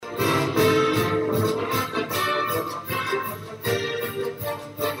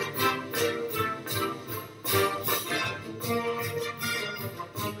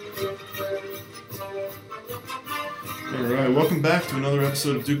to another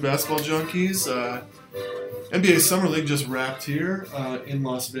episode of Duke Basketball Junkies. NBA Summer League just wrapped here in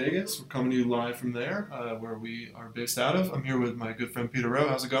Las Vegas. We're coming to you live from there, where we are based out of. I'm here with my good friend Peter Rowe.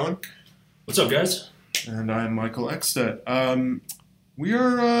 How's it going? What's up, guys? And I'm Michael Ekstedt. We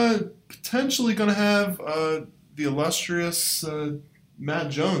are potentially going to have the illustrious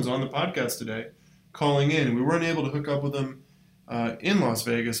Matt Jones on the podcast today, calling in. We weren't able to hook up with him in Las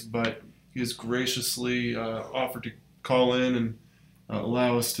Vegas, but he has graciously offered to call in and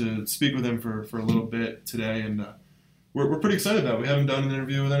allow us to speak with him for a little bit today. And we're pretty excited about it. We haven't done an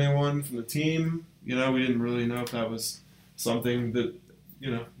interview with anyone from the team. You know, we didn't really know if that was something that,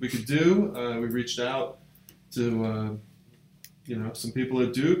 we could do. We reached out to, some people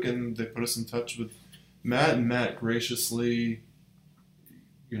at Duke, and they put us in touch with Matt, and Matt graciously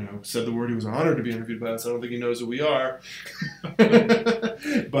said the word. He was honored to be interviewed by us. I don't think he knows who we are, but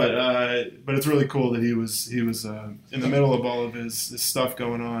it's really cool that he was in the middle of all of his stuff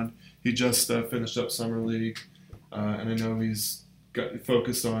going on. He just finished up Summer League, and I know he's got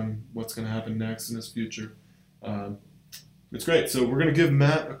focused on what's going to happen next in his future. It's great. So we're going to give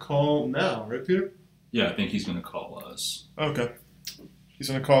Matt a call now, right, Peter? Yeah, I think he's going to call us. Okay. He's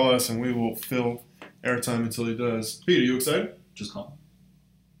going to call us, and we will fill airtime until he does. Peter, you excited? Just call him.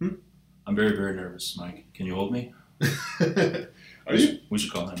 I'm very, very nervous, Mike. Can you hold me? Are you? We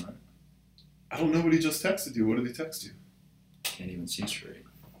should call him, right? I don't know what he just texted you. What did he text you? Can't even see straight.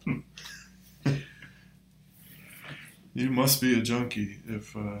 You must be a junkie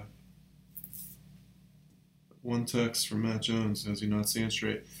if one text from Matt Jones has you not seeing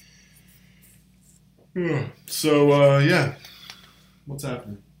straight. So, what's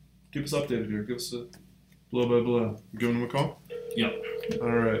happening? Keep us updated here. Give us a blow by blow. You giving him a call? Yep. All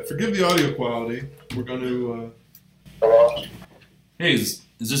right. Forgive the audio quality. We're going to... Hello? Hey, is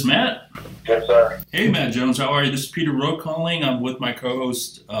this Matt? Yes, sir. Hey, Matt Jones. How are you? This is Peter Rowe calling. I'm with my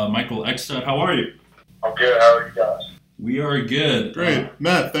co-host, Michael Ekstedt. How are you? I'm good. How are you guys? We are good. Great.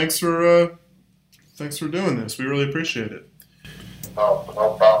 Matt, thanks for doing this. We really appreciate it. No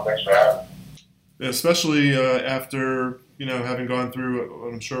problem. Thanks for having me. Especially after, having gone through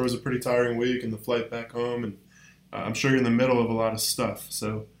what I'm sure was a pretty tiring week and the flight back home, and I'm sure you're in the middle of a lot of stuff.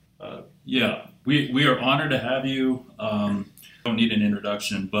 So, yeah, we are honored to have you. Don't need an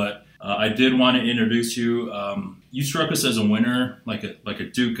introduction, but I did want to introduce you. You struck us as a winner, like a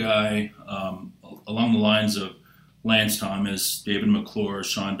Duke guy, along the lines of Lance Thomas, David McClure,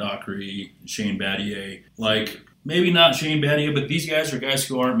 Sean Dockery, Shane Battier. Maybe not Shane Battier, but these guys are guys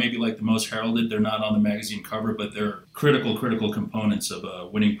who aren't maybe like the most heralded. They're not on the magazine cover, but they're critical components of a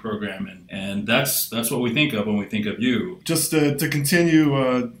winning program. And that's what we think of when we think of you. Just to continue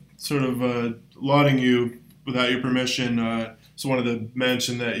lauding you without your permission, just wanted to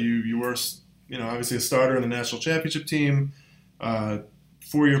mention that you were, obviously a starter in the national championship team,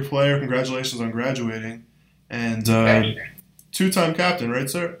 4-year player. Congratulations on graduating. And two-time captain, right,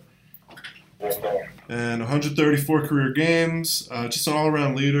 sir? Yes, sir. And 134 career games, just an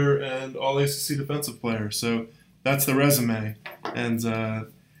all-around leader and all-ACC defensive player. So that's the resume. And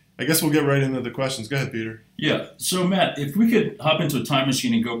I guess we'll get right into the questions. Go ahead, Peter. Yeah. So, Matt, if we could hop into a time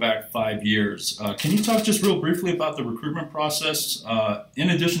machine and go back 5 years, can you talk just real briefly about the recruitment process? In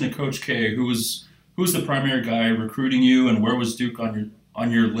addition to Coach K, who was the primary guy recruiting you, and where was Duke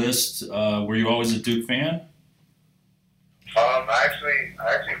on your list? Were you always a Duke fan? I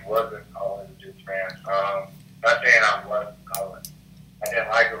actually wasn't always a Duke fan. Not saying I wasn't. I didn't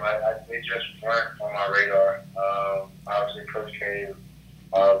like them. They just weren't on my radar. Obviously, Coach K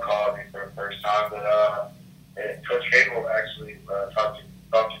called me for the first time, but Coach K will actually talk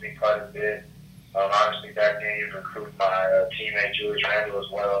to me quite a bit. Obviously, back then he was recruiting my teammate Julius Randle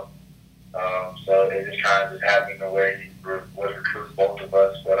as well. So it just kind of just happened the way he was recruiting both of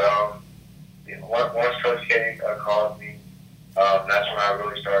us. But once Coach K called me, that's when I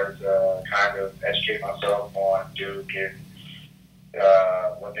really started to kind of educate myself on Duke and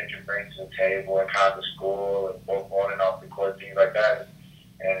what they can bring to the table and kind of the school and both on and off the court, things like that.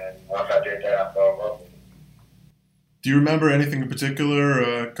 And once I did that, I fell in love with it. Do you remember anything in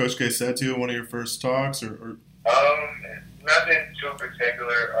particular Coach K said to you in one of your first talks? Or? Nothing too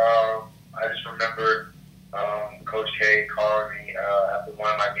particular. I just remember Coach K called me after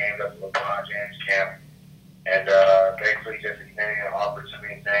one of my games at the LeBron James camp. And basically just extending an offer to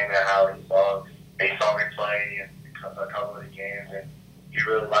me, saying that how he saw me play in a couple of the games, and he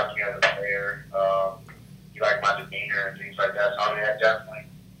really liked me as a player. He liked my demeanor and things like that. So I mean, that definitely,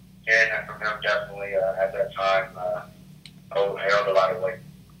 hearing that from him, definitely at that time held a lot of weight.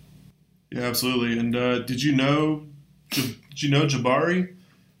 Yeah, absolutely. And did you know Jabari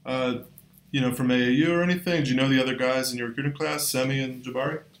from AAU or anything? Did you know the other guys in your recruiting class, Semi and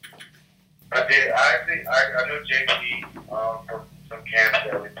Jabari? I did. I knew JP from some camps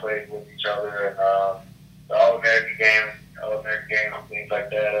that we played with each other and the All-American games, and things like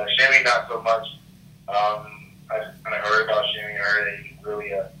that. Shimmy, not so much. I just kind of heard about Shimmy. I heard that he was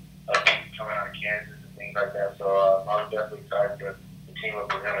really a coming out of Kansas and things like that. So I was definitely excited to team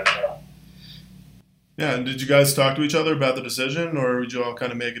up with him as well. Yeah, and did you guys talk to each other about the decision, or would you all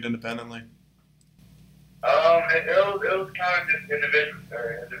kind of make it independently? It was kind of just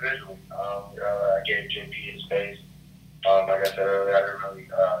individually. I gave JP his space. Like I said earlier, I didn't really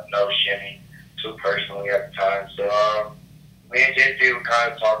know Shimmy too personally at the time. So me and JP would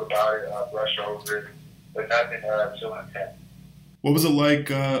kind of talk about it, brush over it, but nothing too intense. What was it like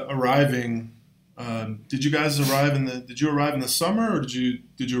arriving? Did you guys arrive Did you arrive in the summer, or did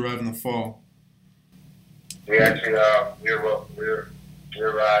you arrive in the fall? We actually we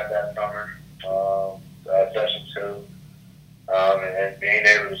arrived that summer, session 2, and being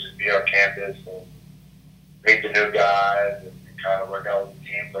able to just be on campus and meet the new guys and kind of work out with the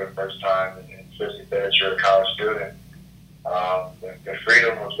team for the first time, and especially that you're a college student. The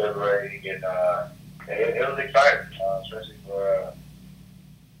freedom was liberating, and it was exciting, especially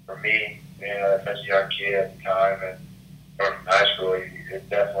for me, being such a young kid at the time, and from high school. It's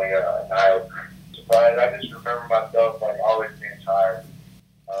definitely an eye-opener. Surprise! I just remember myself always being tired,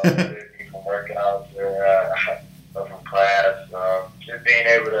 from workouts or from class. Just being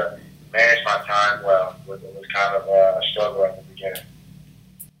able to manage my time well was kind of a struggle at the beginning.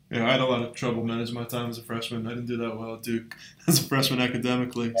 Yeah, I had a lot of trouble managing my time as a freshman. I didn't do that well at Duke as a freshman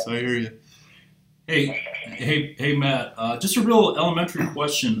academically, so I hear you. Hey, Matt. Just a real elementary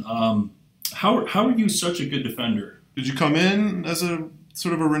question. How are you such a good defender? Did you come in as a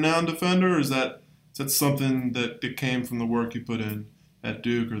sort of a renowned defender, or is that something that came from the work you put in at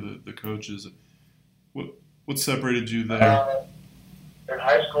Duke or the coaches? What separated you there? In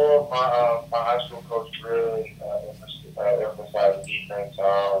high school, my high school coach really emphasized defense.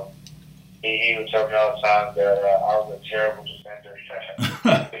 He would tell me all the time that I was a terrible defender.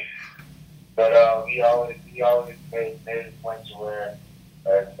 But he always made it a point to where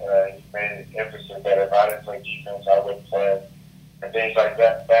he made an emphasis that if I didn't play defense, I wouldn't play, and things like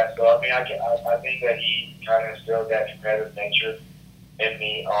that. So I mean, I think that he kind of instilled that competitive nature in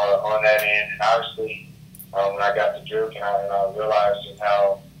me on that end. And obviously, when I got to Duke and I realized just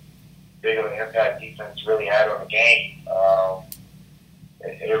how big of an impact defense really had on the game,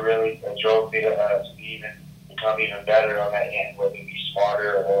 it really drove me to become even better on that end, whether it be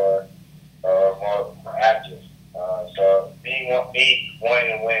smarter or more active. So me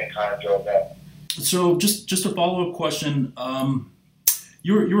wanting to win kind of drove that. So just a follow-up question.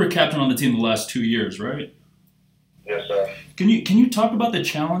 You were a captain on the team the last 2 years, right? Yes, sir. Can you talk about the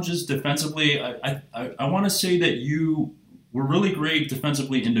challenges defensively? I want to say that you were really great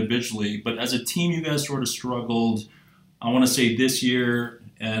defensively individually, but as a team, you guys sort of struggled. I want to say this year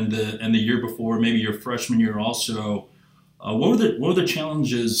and the year before, maybe your freshman year also. What were the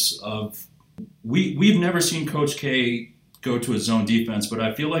challenges of? We've never seen Coach K go to a zone defense, but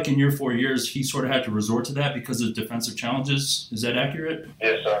I feel like in your 4 years, he sort of had to resort to that because of defensive challenges. Is that accurate?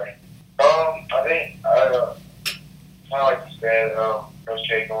 Yes, sir. I think kind of like you said, Coach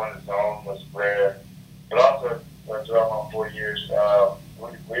K going to zone was rare, but also throughout my 4 years,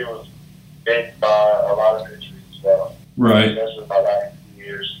 we was hit by a lot of injuries as well. Right. Especially my last 2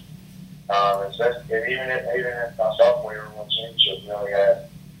 years. And even in my sophomore year, we won championship, we only had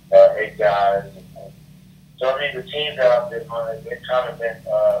 8 guys. So I mean, the teams that I've been on, they've kind of been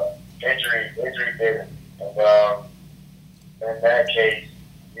injury bitten, and in that case,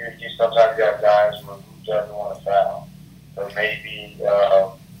 you sometimes got guys who doesn't want to foul, or maybe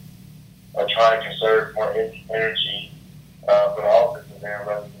are trying to conserve more energy for the offensive end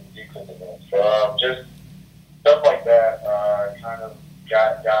rather than the defensive end. So just stuff like that kind of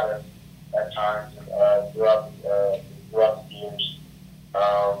got us at times throughout the years.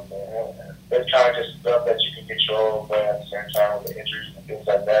 It's kind of just stuff that you can control, but at the same time with the injuries and things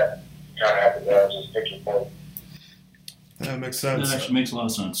like that, you kind of have to just pick your point. That makes sense. That actually makes a lot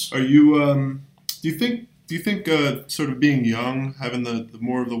of sense. Are you? Do you think sort of being young, having the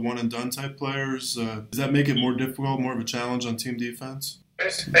more of the one and done type players, does that make it more difficult, more of a challenge on team defense?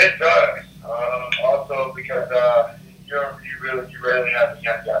 It does. Also because you rarely have a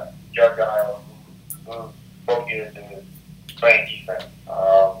young guy who focuses in playing defense.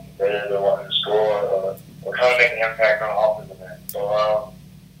 They're the one to score or kind of make an impact on the offensive end. So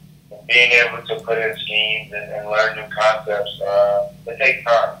being able to put in schemes and learn new concepts, it takes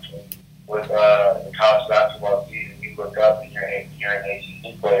time. With the college basketball season, you you look up and you're in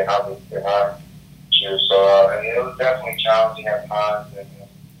ACC play and obviously not you. So it was definitely challenging at times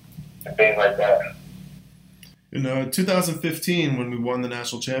and things like that. In 2015, when we won the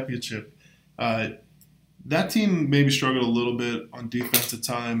national championship, that team maybe struggled a little bit on defense at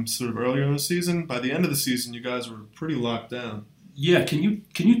times sort of earlier in the season. By the end of the season, you guys were pretty locked down. Yeah, can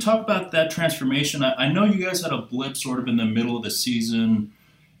you talk about that transformation? I know you guys had a blip sort of in the middle of the season.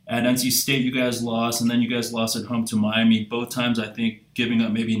 At NC State, you guys lost, and then you guys lost at home to Miami. Both times, I think, giving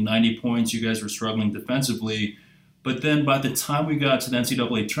up maybe 90 points. You guys were struggling defensively. But then by the time we got to the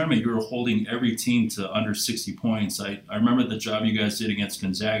NCAA tournament, you were holding every team to under 60 points. I remember the job you guys did against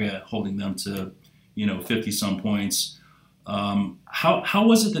Gonzaga, holding them to 50-some points. How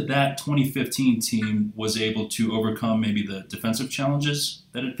was it that 2015 team was able to overcome maybe the defensive challenges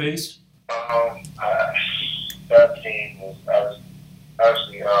that it faced? That team was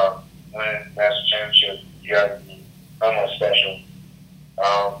obviously winning national championship. You got to be almost special.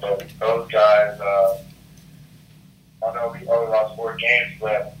 But those guys, I know we only lost 4 games,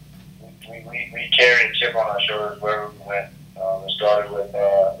 but we carried a chip on our shoulders wherever we went. It started with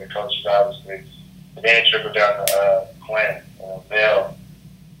the coaches, obviously. But then it trickled down to Quinn, Bill,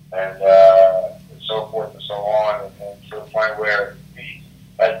 and so forth and so on, and to the point where we,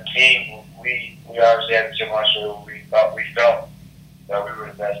 as a team, we obviously had a chip on our shoulder. We felt that we were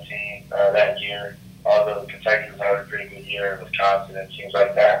the best team that year, although Kentucky was having a pretty good year, Wisconsin and teams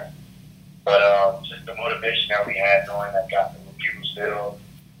like that. But just the motivation that we had, knowing that people still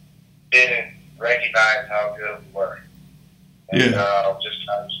didn't recognize how good we were. And just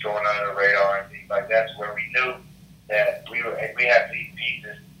kind of going under the radar and things like that, to where we knew that we had these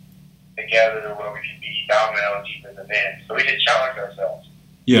pieces together to where we could be dominant on defensive end. So we did challenge ourselves.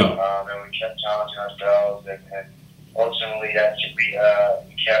 Yeah. And we kept challenging ourselves, and ultimately we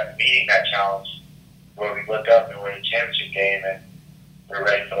kept meeting that challenge where we look up and we're in a championship game and we're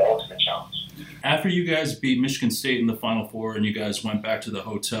ready for the ultimate challenge. After you guys beat Michigan State in the Final Four and you guys went back to the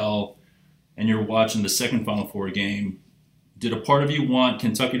hotel and you're watching the second Final Four game, did a part of you want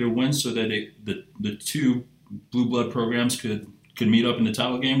Kentucky to win so that the two blue blood programs could meet up in the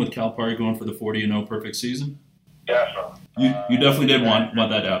title game with Calipari going for the 40-0 perfect season? Definitely. You definitely did want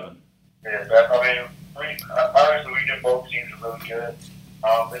that to happen. Yeah, obviously we did both teams were really good.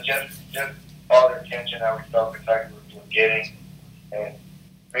 But just all the attention that we felt Kentucky was getting, and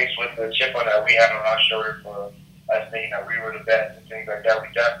mixed with the chip on that we had on our shoulder for us thinking that we were the best and things like that, we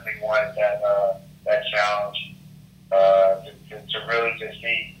definitely wanted that challenge to really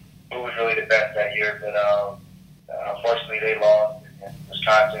see who was really the best that year. But unfortunately, they lost in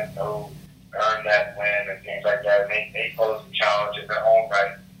Wisconsin, who earned that win and things like that. And they posed a challenge in their own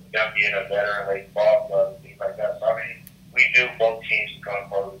right, them being a veteran late ball club and things like that. So I mean, we knew both teams were going to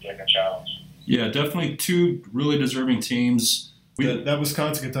pose a different challenge. Yeah, definitely two really deserving teams. That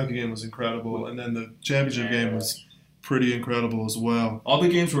Wisconsin-Kentucky game was incredible, and then the championship game was pretty incredible as well. All the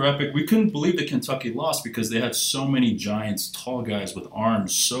games were epic. We couldn't believe that Kentucky lost because they had so many giants, tall guys with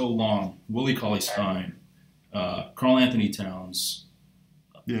arms so long. Willie Cauley-Stein, Karl Anthony Towns,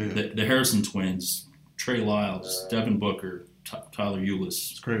 the Harrison twins, Trey Lyles, Devin Booker, Tyler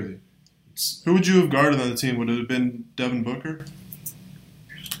Ulis. It's crazy. Who would you have guarded on the team? Would it have been Devin Booker?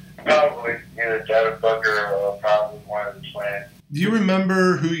 Probably either Devin Booker or probably one of the twins. Do you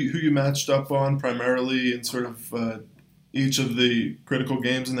remember who you matched up on primarily in sort of each of the critical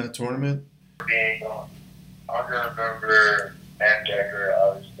games in that tournament? I can remember Matt Decker,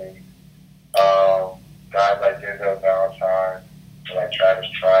 obviously. Guys like Denzel Valentine, like Travis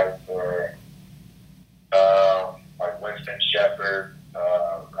Trice, or like Winston Shepard,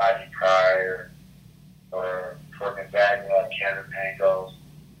 Rodney Pryor, or for Gonzaga, like Cannon Pangos,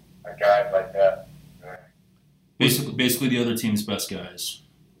 like guys like that. Basically the other team's best guys.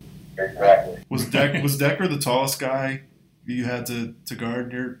 Exactly. Was Decker the tallest guy you had to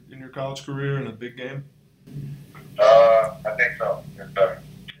guard in your college career in a big game? I think so. Yes, sir.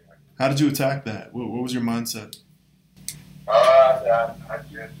 How did you attack that? What was your mindset? I was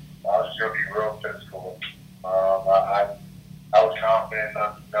just going to be real physical. I was confident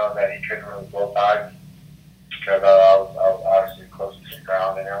enough to know that he couldn't really go by because I was obviously closer to the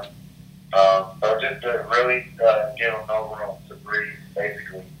ground than him. So just to really give him no room to breathe,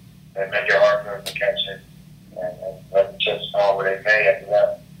 basically, and make it hard for him to catch it and let the chips fall where they may after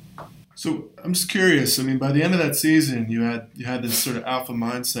that. So I'm just curious. I mean, by the end of that season, you had this sort of alpha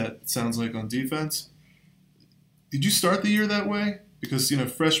mindset. It sounds like on defense. Did you start the year that way? Because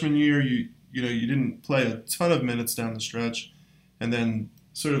freshman year, you didn't play a ton of minutes down the stretch, and then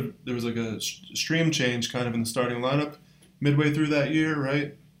sort of there was like a stream change kind of in the starting lineup midway through that year,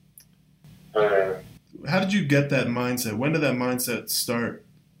 right? how did you get that mindset? When did that mindset start,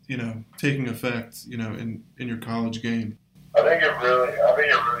 taking effect, in your college game? I think it really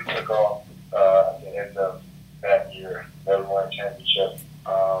took off at the end of that year, that we won a championship.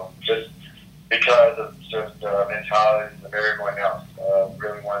 Just because of just the mentality of everyone else,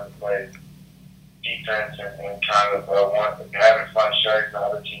 really wanted to play defense and kind of having fun shutting the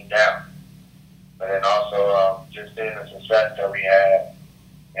other team down. But then also just seeing the success that we had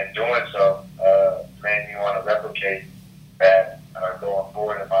in doing so made me want to replicate that going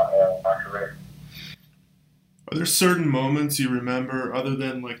forward in my career. Are there certain moments you remember, other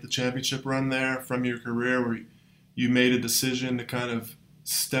than like the championship run there, from your career where you made a decision to kind of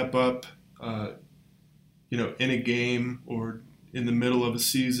step up, in a game or in the middle of a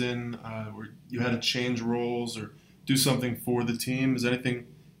season, where you had to change roles or do something for the team? Does anything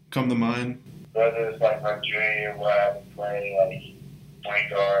come to mind? Whether it's like my junior year where I was playing like point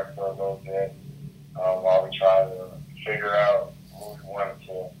guard for a little bit, while we tried to figure out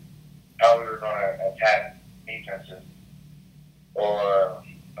how we were going to attack defenses. Or,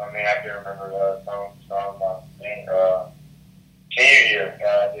 I can remember some senior year,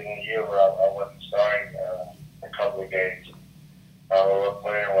 in a year where I wasn't starting a couple of games. We were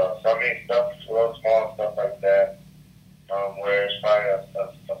playing well. So, stuff, little small stuff like that, where it's probably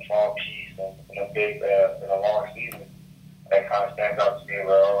a small piece in a long season that kind of stands out to me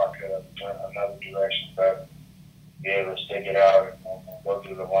where, I could have went another direction, but be able to stick it out and go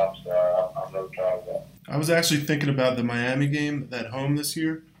through the lumps. I'm really proud of that. I was actually thinking about the Miami game at home this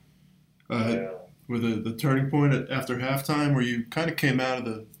year, where the turning point after halftime, where you kind of came out of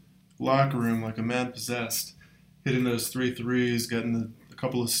the locker room like a man possessed, hitting those 3 threes, getting a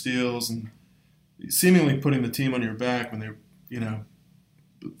couple of steals, and seemingly putting the team on your back when they,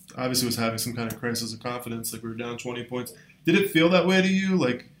 obviously was having some kind of crisis of confidence, like we were down 20 points. Did it feel that way to you,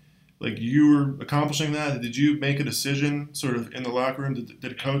 like you were accomplishing that? Did you make a decision sort of in the locker room?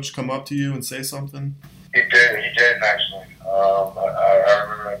 Did a coach come up to you and say something? He did actually. I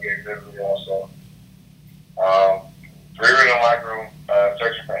remember that game vividly also. We were in the locker room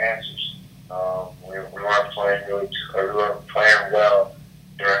searching for answers. We weren't playing we weren't playing well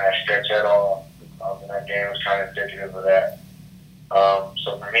during that stretch at all. And that game was kind of indicative of that.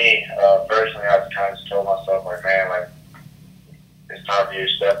 So for me, personally, I kind of just told myself, like, man, like, it's time for you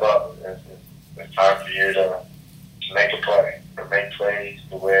to step up. It's time for you to make a play, to make plays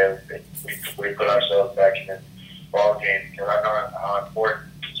to where we put ourselves back in the ball game, because I know how important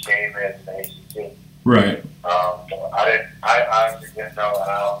this game is in the ACC. Right. I honestly didn't know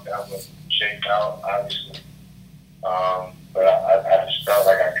how that would shake out, obviously. But I just felt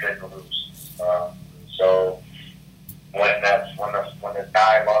like I couldn't lose. So when the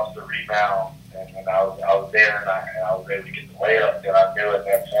guy lost the rebound, and I was there, and I was able to get the layup, then I knew at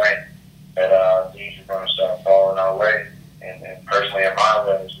that point that things were going to start falling our way, and personally in my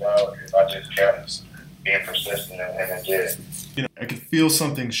way as well, if I just kept being persistent, and it did. I could feel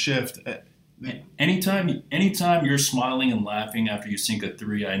something shift. Anytime you're smiling and laughing after you sink a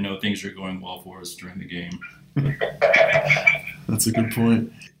 3, I know things are going well for us during the game. That's a good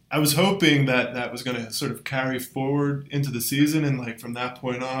point. I was hoping that was going to sort of carry forward into the season, and like from that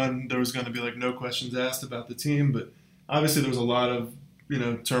point on, there was going to be like no questions asked about the team. But obviously, there was a lot of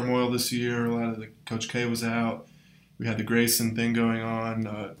turmoil this year. A lot of Coach K was out. We had the Grayson thing going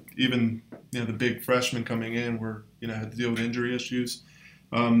on. Even the big freshmen coming in were had to deal with injury issues.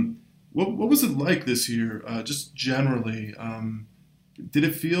 What was it like this year? Just generally, did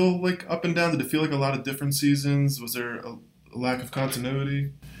it feel like up and down? Did it feel like a lot of different seasons? Was there a lack of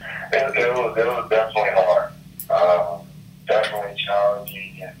continuity? It was definitely hard. Definitely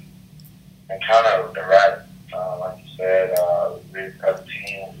challenging and kind of erratic. Like you said, as a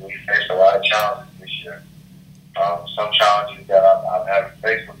team, we faced a lot of challenges this year. Some challenges that I haven't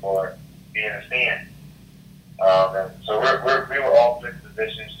faced before, being a senior. And so we were all put in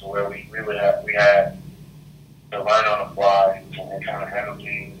positions to where we had to learn on the fly and kind of handle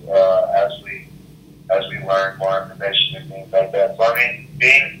things as we learn more information and things like that. So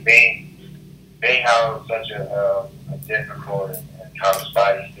being how it was such a difficult and kind of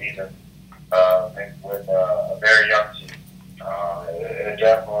spicy season, with a very young team,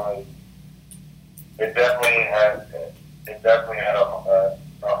 it definitely had a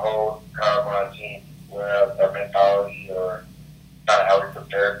whole kind of on a team where our mentality or kind of how we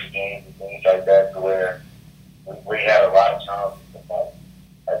prepared for games and things like that, to where we had a lot of challenges. But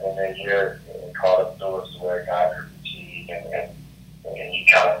at the end of the year, it caught up to us where it got fatigue and you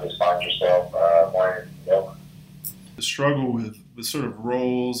kind of just find yourself wanting to go. The struggle with sort of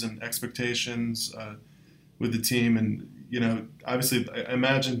roles and expectations with the team, and obviously, I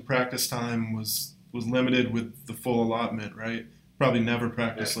imagine practice time was was limited with the full allotment, right? Probably never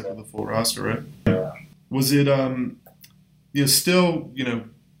practiced like with the full roster, right? Was it still,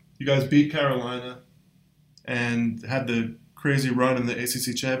 you guys beat Carolina and had the crazy run in the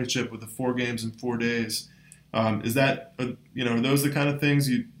ACC championship with the 4 games in 4 days. Is that, are those the kind of things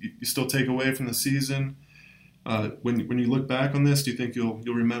you still take away from the season? When you look back on this, do you think you'll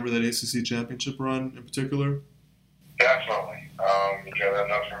remember that ACC championship run in particular? Definitely, because I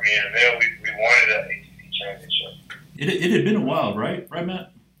know for me and Emil, we wanted an ACC championship. It had been a while, right,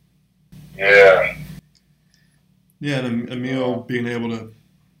 Matt? Yeah. Yeah, and Emil being able to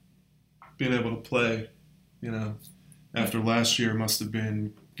play, after last year must have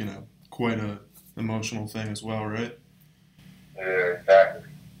been, quite a emotional thing as well, right? Yeah, exactly.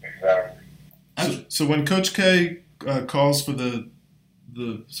 So when Coach K calls for the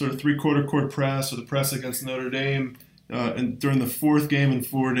sort of 3/4 court press or the press against Notre Dame, and during the 4th game in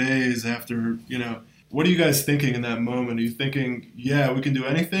 4 days after, what are you guys thinking in that moment? Are you thinking, yeah, we can do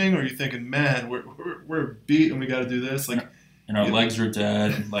anything? Or are you thinking, man, we're beat and we got to do this? Like, and our legs are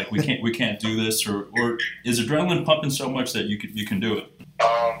dead. Like we can't do this. Or is adrenaline pumping so much that you can do it?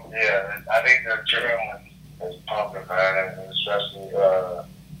 Yeah, I think the adrenaline is pumping, man, and especially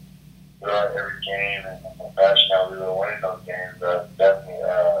throughout every game and the fashion how we were winning those games. Definitely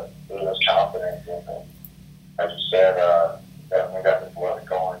gave us confidence, and as you said, definitely got the blood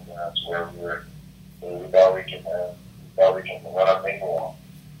going. And that's where we thought we can run up into one.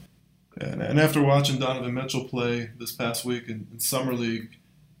 And after watching Donovan Mitchell play this past week in Summer League,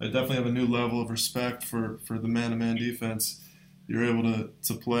 I definitely have a new level of respect for the man-to-man defense. You're able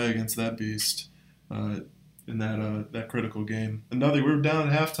to play against that beast in that critical game. We were down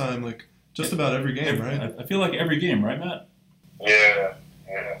at halftime like just about every game, right? I feel like every game, right, Matt? Yeah.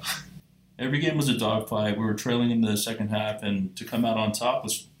 Every game was a dogfight. We were trailing in the second half, and to come out on top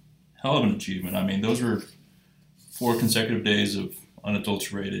was hell of an achievement. I mean, those were 4 consecutive days of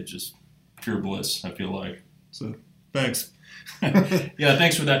unadulterated, just pure bliss, I feel like. So, thanks. Yeah,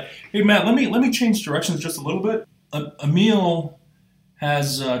 thanks for that. Hey, Matt, let me change directions just a little bit. Emil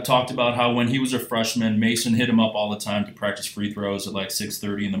has talked about how when he was a freshman, Mason hit him up all the time to practice free throws at like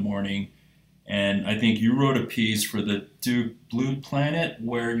 6:30 in the morning. And I think you wrote a piece for the Duke Blue Planet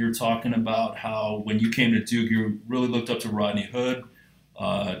where you're talking about how when you came to Duke, you really looked up to Rodney Hood.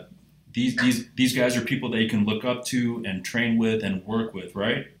 These guys are people that you can look up to and train with and work with,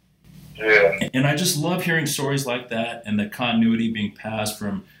 right? Yeah. And I just love hearing stories like that and the continuity being passed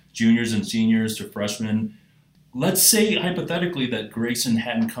from juniors and seniors to freshmen. Let's say hypothetically that Grayson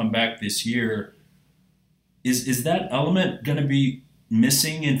hadn't come back this year. Is that element going to be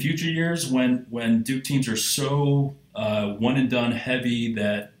missing in future years when Duke teams are so one and done heavy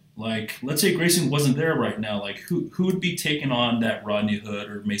that, like, let's say Grayson wasn't there right now, like who would be taking on that Rodney Hood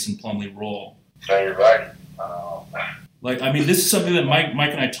or Mason Plumlee role? So you're right. Like, I mean, this is something that Mike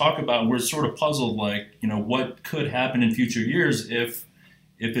and I talk about. We're sort of puzzled, like, what could happen in future years if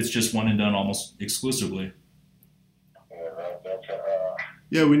it's just one and done almost exclusively.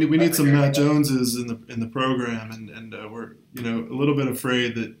 Yeah, we need some Matt Joneses in the program, and we're a little bit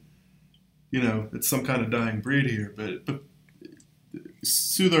afraid that it's some kind of dying breed here. But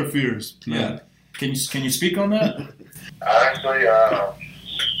soothe our fears, Matt. Yeah. Can you speak on that? Actually, I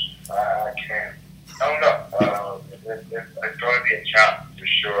can't. I don't know. It's going to be a challenge for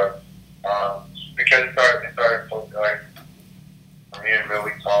sure. Because it started like for me and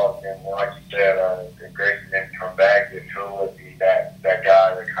Billy talked, and like you said, if Grayson didn't come back, then who would be that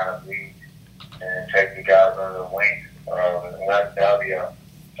guy that kind of lead and take the guys under the wing? And that'll be a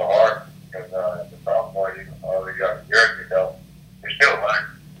hard because the sophomore, even though you got a year ago, you're still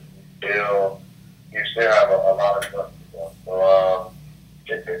learning. You still have a lot of stuff to do. So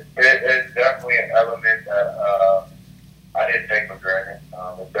it's definitely an element that I didn't take for granted.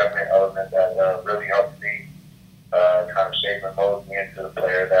 It's definitely an element that really helped me kind of shape and mold me into the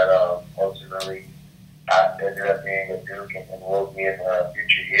player that ultimately ended up being a Duke and will be in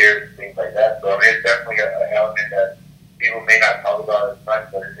future years and things like that. So I mean, it's definitely an element that people may not talk about as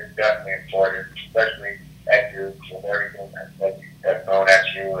much, but it's definitely important, especially at Duke and everything that's thrown at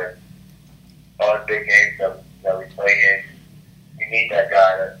you and all the big games that we play in. You need that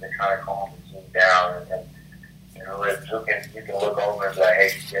guy to kind of calm the team down. And you can look over and be like, hey,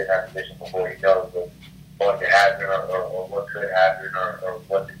 he's in that position before he knows what could happen or what could happen or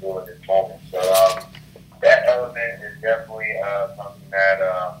what to do in this moment. So that element is definitely something that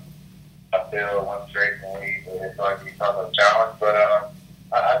I feel once Grayson leaves is going to become a challenge. But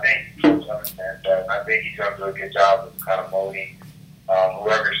I think Coach understands that. And I think he's going to do a good job of kind of molding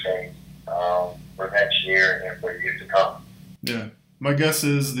whoever stays for next year and for years to come. Yeah. my guess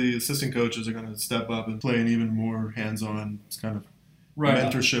is the assistant coaches are going to step up and play an even more hands-on kind of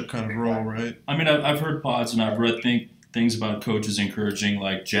mentorship kind of role, right? I mean, I've heard pods and I've read things about coaches encouraging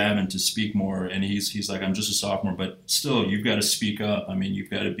like Javin to speak more, and he's like, I'm just a sophomore, but still, you've got to speak up. I mean, you've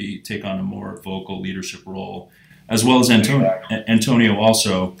got to take on a more vocal leadership role, as well as Antonio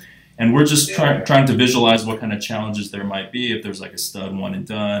also. And we're just trying to visualize what kind of challenges there might be if there's like a stud one and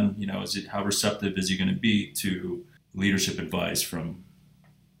done. You know, how receptive is he going to be to leadership advice from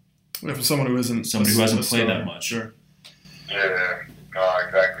someone who hasn't played that much? Sure. Yeah, no,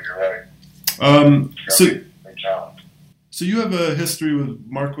 exactly. You're right. So you have a history with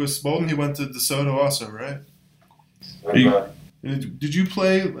Marquis Bolden. He went to DeSoto also, right? Did you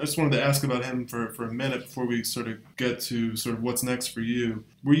play? I just wanted to ask about him for a minute before we sort of get to sort of what's next for you.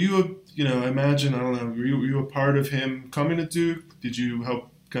 Were you I imagine, I don't know, were you a part of him coming to Duke? Did you help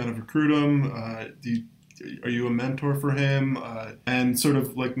kind of recruit him? Are you a mentor for him? And sort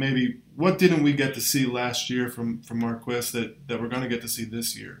of like maybe what didn't we get to see last year from Marquis that we're going to get to see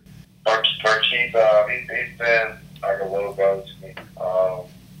this year? Marquis, he's been like a little brother to me.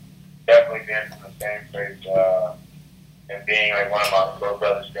 Definitely been from the same place. And being like one of my little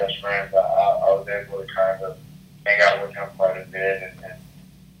brother's best friends, I was able to kind of hang out with him quite a bit, and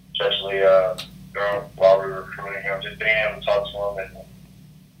especially while we were recruiting him, just being able to talk to him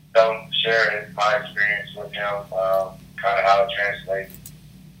and share my experience with him, kind of how it translates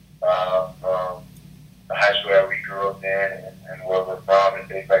from the high school that we grew up in and where we're from and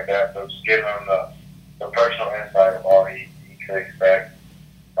things like that. So just giving him the personal insight of all he could expect.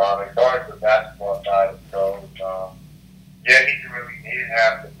 As far as the basketball side goes, yeah, he didn't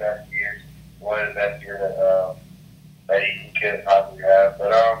have the best years. One of the best years that he could possibly have.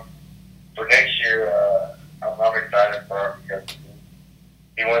 But for next year, I'm excited for him because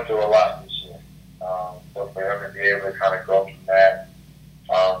he went through a lot this year. So for him to be able to kind of go from that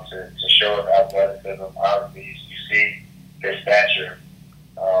to show his athleticism, obviously you see his stature,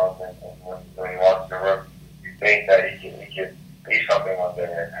 and when he walks in the room, you think that he can be something one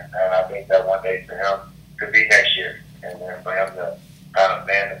day, and I think that one day for him could be next year. And then for him to kind of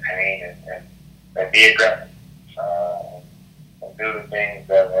man the pain and be aggressive and do the things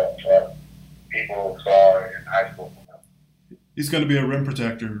that people saw in high school. He's going to be a rim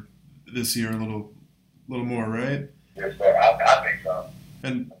protector this year, a little more, right? Yes, sir. I think so.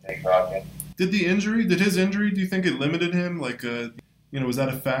 And I think so. did his injury? Do you think it limited him? Like, was that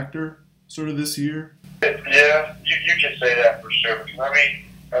a factor sort of this year? Yeah, you can say that for sure. Because I mean,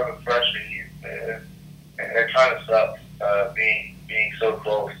 as a freshman, it kind of sucks being so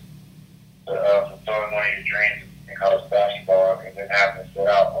close to fulfilling one of your dreams in college basketball and then having to sit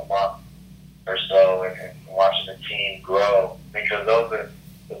out a month or so and watching the team grow, because the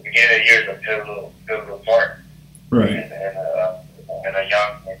beginning of the year is a pivotal part right. in a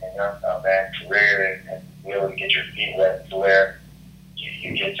young man's career, and be able to get your feet wet to where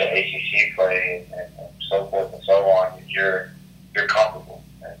you get to ACC play and so forth and so on. You're comfortable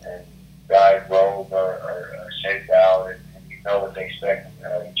and guys' roles are shaped out, and you know what they expect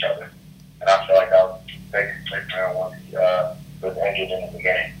of each other. And I feel like I was taking around once he was injured in the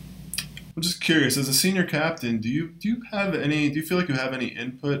beginning. I'm just curious, as a senior captain, do you feel like you have any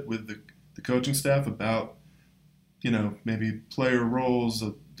input with the coaching staff about, maybe player roles,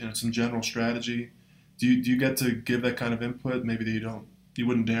 some general strategy? Do you get to give that kind of input maybe that you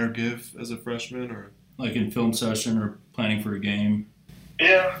wouldn't dare give as a freshman, or like in film session or planning for a game?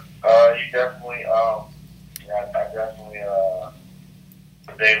 Yeah, you definitely. I definitely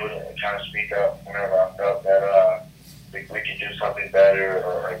was able to kind of speak up whenever I felt that we could do something better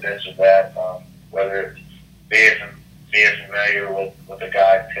or this or that. Whether it's being familiar with the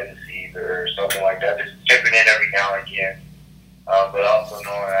guy's tendencies or something like that, just chipping in every now and again. But also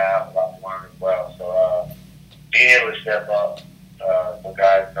knowing that I have a lot to learn as well. So being able to step up, so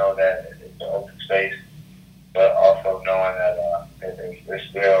guys know that it's an open space, but also knowing that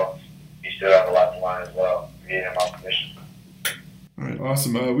you still have a lot to learn as well, being in my position. All right,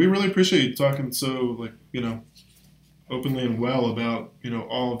 awesome. We really appreciate you talking so, openly and well about,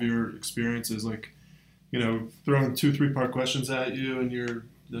 all of your experiences. Throwing 2-3 part questions at you and you're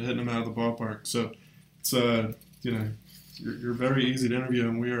hitting them out of the ballpark. So it's, you're very easy to interview,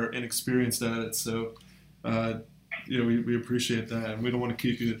 and we are inexperienced at it. So, we appreciate that, and we don't want to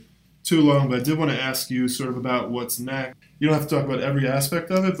keep you too long, but I did want to ask you sort of about what's next. You don't have to talk about every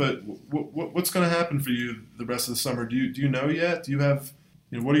aspect of it, but what's going to happen for you the rest of the summer? Do you know yet? Do you have,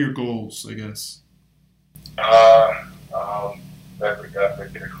 what are your goals, I guess? That's a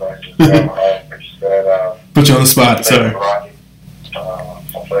good question. Put you on the spot, sorry. I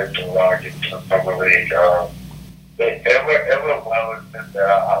played for the Rockets in the summer league. it went well in the sense that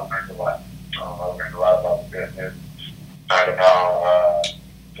I learned a lot. I learned a lot about the business, kind of how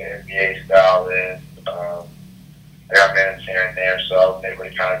the NBA style is. I got minutes here and there, so I was able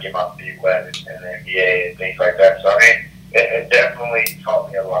to kind of get my feet wet in the NBA and things like that. So, I mean, it definitely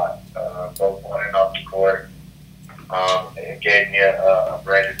taught me a lot, both on and off the court. It gave me a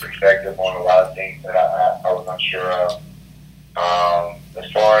brand new perspective on a lot of things that I was unsure of.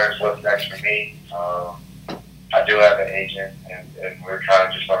 As far as what's next for me, I do have an agent, and we're kind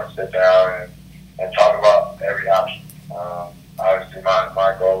of just going to sit down and talk about every option. Obviously,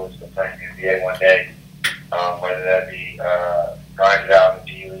 my goal is to play in the NBA one day, whether that be grinded out in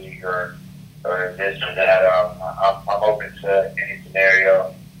the D League or this or that. I'm open to any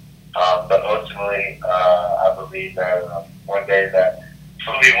scenario. But ultimately, I believe that one day that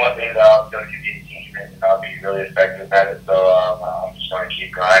I'll be able to be a team and I'll be really effective at it. So I'm just going to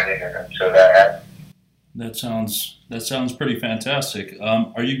keep grinding until that happens. That sounds pretty fantastic.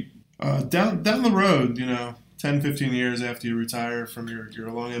 Are you down the road, 10, 15 years after you retire from your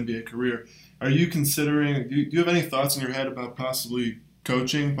long NBA career, are you considering, do you have any thoughts in your head about possibly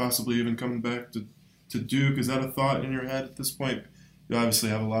coaching, possibly even coming back to Duke? Is that a thought in your head at this point? You obviously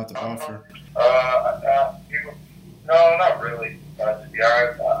have a lot to offer. No, not really. To be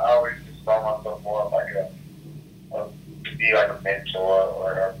honest, I always just saw myself more of to be like a mentor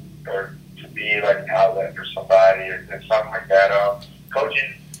or to be like an outlet for somebody or something like that.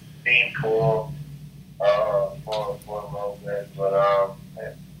 Coaching seemed cool for a little bit, but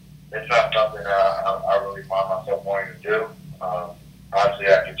it's not something I really find myself wanting to do. Obviously,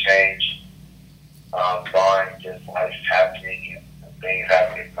 that could change, barring just life happening and things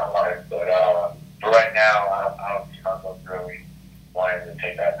happening in my life. But for right now, I don't see myself really wanting to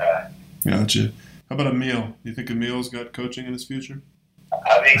take that path. Gotcha. How about Emil? Do you think Emil's got coaching in his future?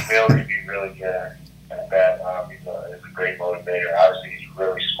 I think Emil could be really good at that. He's a great motivator. Obviously, he's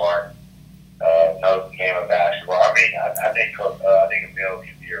really smart. Knows the game of basketball. I mean, I think Emil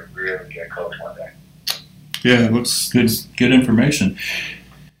can be a really good coach one day. Yeah, it looks good information.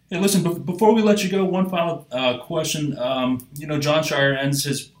 Hey, listen, before we let you go, one final question. Jon Scheyer ends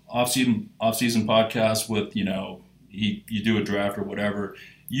his off-season podcast with, you do a draft or whatever.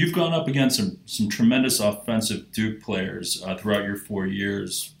 You've gone up against some tremendous offensive Duke players throughout your 4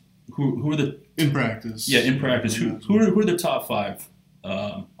 years. Who are the in practice? Yeah, in practice. Who are the top 5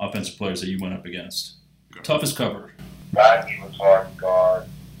 offensive players that you went up against? Toughest cover. Rodney was hard to guard.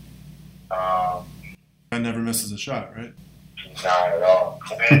 I never misses a shot, right? Not at all.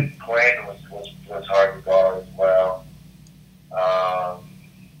 Quinn was hard to guard as well.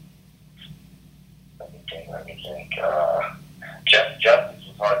 Let me think. Justice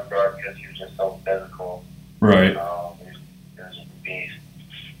was hard to guard because he was just so physical. Right. He was just a beast.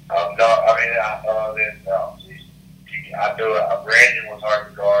 Brandon was hard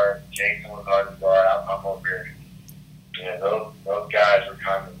to guard. Jason was hard to guard. I'm over here. Those guys were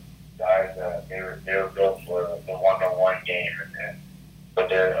kind of guys that they were built for the one-on-one game, but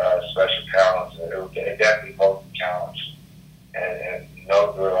their special talents. It definitely both challenge, and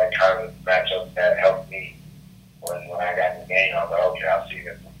those were like kind of matchups that helped me when I got in the game. I was like, okay, I've seen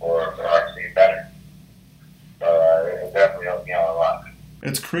this before, but I've seen it better. So it definitely helped me out a lot.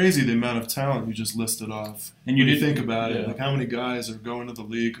 It's crazy the amount of talent you just listed off. And you think about it, like how many guys are going to the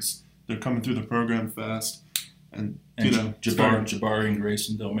league because they're coming through the program fast, and Jabari and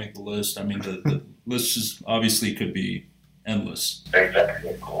Grayson don't make the list. I mean, the list just obviously could be endless.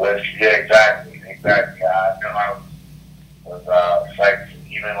 Exactly. Yeah, exactly. I know I was like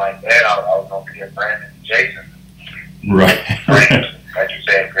even like that. I was going to forget Brandon and Jason. Right. Brandon, like you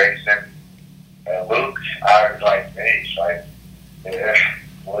said, Grayson, Luke. I was like, hey,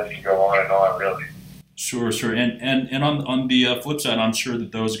 let's go on and on, really. Sure. And on the flip side, I'm sure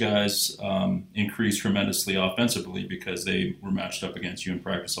that those guys increased tremendously offensively because they were matched up against you in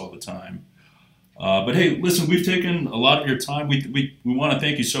practice all the time. But hey, listen, we've taken a lot of your time. We want to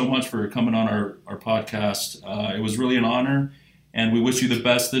thank you so much for coming on our podcast. It was really an honor, and we wish you the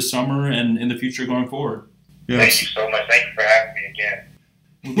best this summer and in the future going forward. Yes. Thank you so much. Thank you for having me again.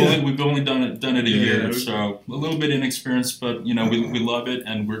 We've only done it a year, so a little bit inexperienced, but we love it,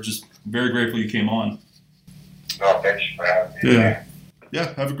 and we're just very grateful you came on. No, thank you for having me.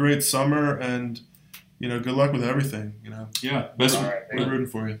 Yeah. Have a great summer, and good luck with everything. Yeah, we're rooting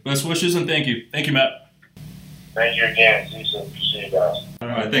for you. Best wishes, and thank you, Matt. Thank you again. See you guys. All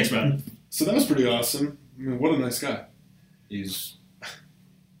right, thanks, Matt. So that was pretty awesome. I mean, what a nice guy. He's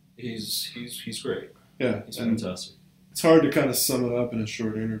great. Yeah, he's fantastic. It's hard to kind of sum it up in a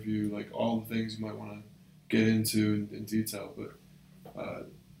short interview, like all the things you might want to get into in detail. But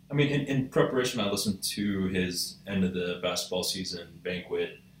I mean, in preparation, I listened to his end of the basketball season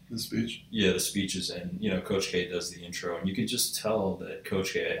banquet. The speech. Yeah, the speeches, and Coach K does the intro, and you could just tell that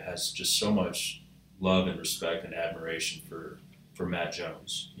Coach K has just so much love and respect and admiration for Matt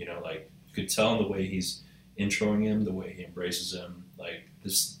Jones. Like you could tell in the way he's introing him, the way he embraces him. Like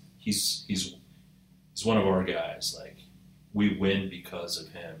this, he's one of our guys. Like we win because of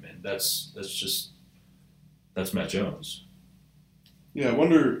him, and that's Matt Jones. Yeah, I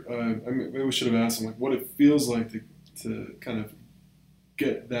wonder. Maybe we should have asked him like what it feels like to kind of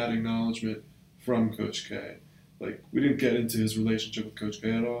get that acknowledgement from Coach K. Like we didn't get into his relationship with Coach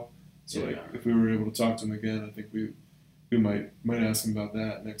K at all. So like if we were able to talk to him again, I think we might ask him about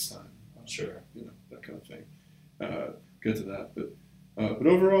that next time. Sure. That kind of thing. Get to that, but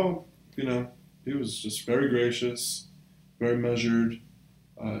overall, he was just very gracious, very measured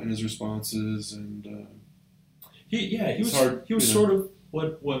in his responses, and he was sort of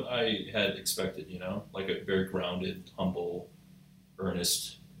what I had expected. Like a very grounded, humble,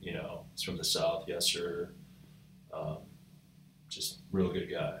 earnest. He's from the South, yes sir. Just real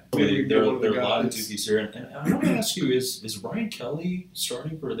good guy. There are a lot of dookies here, and I want to ask you: Is Ryan Kelly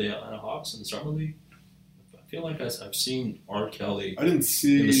starting for the Atlanta Hawks in the summer league? I feel like I've seen R. Kelly. I didn't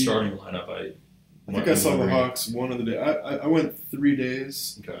see in the starting lineup. I think I saw the Hawks one of the days. I went 3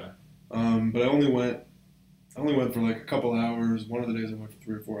 days. Okay. But I only went for like a couple hours. One of the days I went for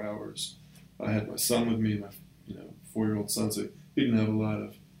 3 or 4 hours. I had my son with me, my 4-year-old son, so he didn't have a lot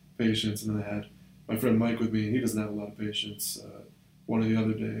of patience, and then I had my friend Mike with me, and he doesn't have a lot of patience. One of the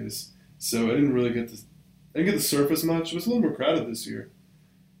other days, so I didn't really get to surface much. It was a little more crowded this year.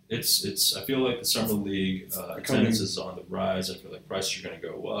 It's. I feel like the summer league attendance is on the rise. I feel like prices are going to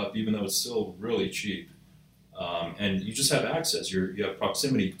go up, even though it's still really cheap. And you just have access. You have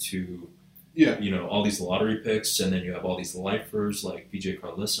proximity to, all these lottery picks, and then you have all these lifers like PJ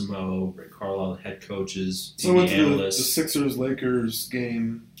Carlesimo, Ray Carlisle, head coaches, So I went to analysts. the Sixers-Lakers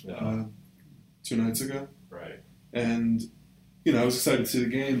game 2 nights ago, Right. and I was excited to see the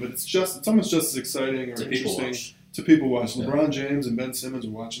game, but it's almost just as exciting or interesting to people watch. Yeah. LeBron James and Ben Simmons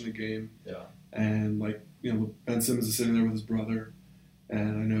were watching the game, and Ben Simmons is sitting there with his brother,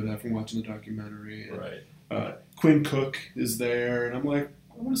 and I know that from watching the documentary. And, Right. Quinn Cook is there, and I'm like,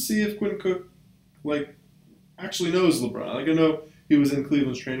 I want to see if Quinn Cook actually knows LeBron. Like I know he was in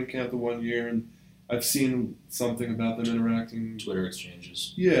Cleveland's training camp the 1 year, and I've seen something about them interacting. Twitter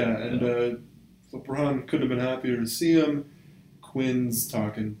exchanges. Yeah, and LeBron couldn't have been happier to see him. Quinn's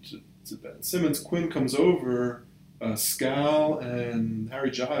talking to Ben Simmons. Quinn comes over. Scal and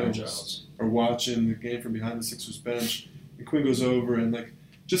Harry Giles are watching the game from behind the Sixers bench, and Quinn goes over and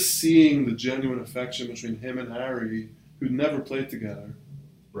just seeing the genuine affection between him and Harry, who never played together,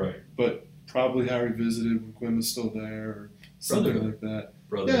 right? But probably Harry visited when Quinn was still there, or something like that.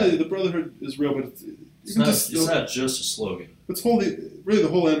 Brotherhood. Yeah, the brotherhood is real, but it's not just a slogan. It's really the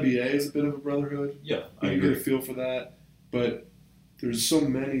whole NBA is a bit of a brotherhood. Yeah, you get a feel for that, but there's so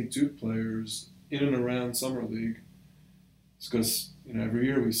many Duke players in and around Summer League. It's because every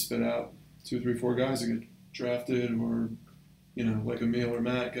year we spit out 2, 3, 4 guys that get drafted, or like Emil or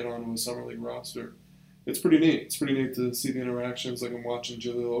Matt get onto a Summer League roster. It's pretty neat. It's pretty neat to see the interactions. Like I'm watching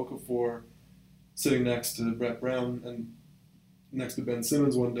Jahlil Okafor sitting next to Brett Brown and next to Ben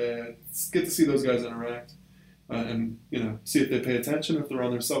Simmons one day. I get to see those guys interact and see if they pay attention, if they're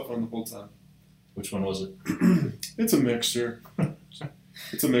on their cell phone the whole time. Which one was it? It's a mixture.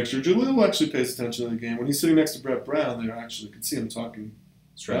 Jahlil actually pays attention to the game. When he's sitting next to Brett Brown, they actually could see him talking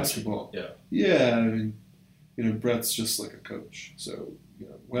basketball. Yeah. Yeah, I mean, Brett's just like a coach. So,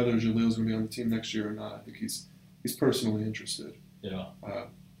 whether Jahlil's going to be on the team next year or not, I think he's personally interested. Yeah.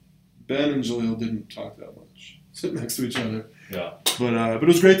 Ben and Jahlil didn't talk that much, sitting next to each other. Yeah. But it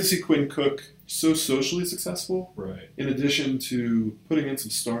was great to see Quinn Cook so socially successful. Right. In addition to putting in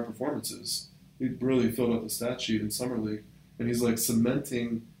some star performances, he really filled out the stat sheet in Summer League, and he's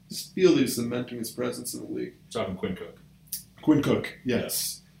cementing his presence in the league. Talking Quinn Cook. Quinn Cook,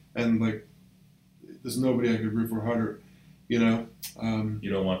 yes, and there's nobody I could root for harder. You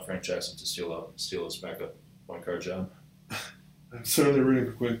don't want Frank Jackson to steal his backup point guard job. I'm certainly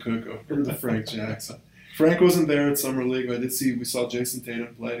rooting for Quinn Cook over the Frank Jackson. Frank wasn't there at Summer League, but we saw Jason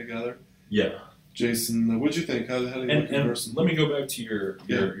Tatum play together. Yeah. Jason, what'd you think? How did you look in person? Let me go back to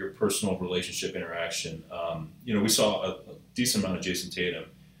your personal relationship interaction. We saw a decent amount of Jason Tatum.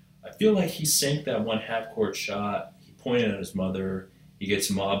 I feel like he sank that one half-court shot. He pointed at his mother. He gets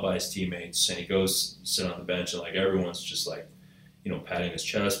mobbed by his teammates, and he goes sit on the bench, and everyone's just patting his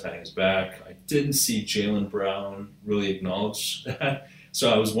chest, patting his back. I didn't see Jaylen Brown really acknowledge that, so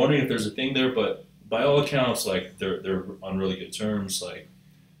I was wondering if there's a thing there. But by all accounts, they're on really good terms.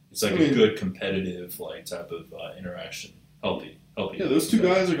 It's like a good competitive like type of interaction. Healthy. Yeah, those two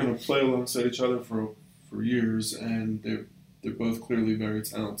guys are going to play alongside each other for years, and they're both clearly very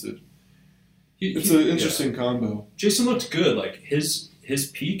talented. It's an interesting combo. Jason looked good. Like his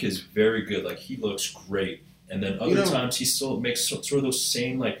peak is very good. Like he looks great, and then other times he still makes sort of those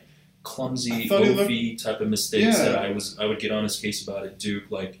same like clumsy OV type of mistakes that I would get on his case about at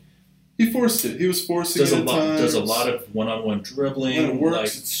Duke. Like he forced it. He was forcing it at times. Does a lot of one-on-one dribbling. When it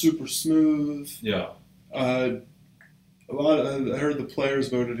works, it's super smooth. Yeah. I heard the players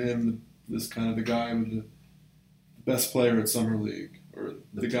voted him the guy with the best player at Summer League, or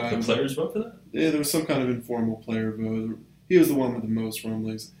the guy. The players vote for that? Yeah, there was some kind of informal player vote. He was the one with the most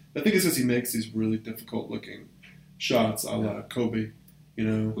rumblings. I think it's because he makes these really difficult-looking shots, a la Kobe. You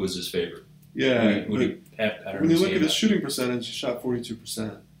know, who was his favorite? Yeah, when you look at his shooting percentage, he shot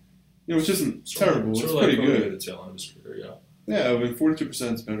 42%. You know, which isn't terrible. It's pretty good. At the tail end of his career, yeah. Yeah, I mean,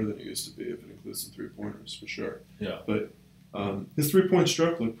 42% is better than it used to be if it includes some three-pointers, for sure. Yeah. But his three-point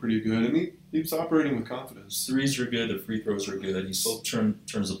stroke looked pretty good, and he was operating with confidence. Threes are good. The free throws are good. He still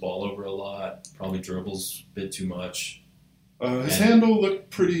turns the ball over a lot. Probably dribbles a bit too much. His handle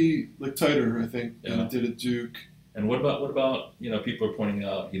looked tighter, I think, than it did at Duke. And what about people are pointing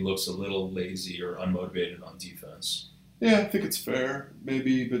out he looks a little lazy or unmotivated on defense. Yeah, I think it's fair,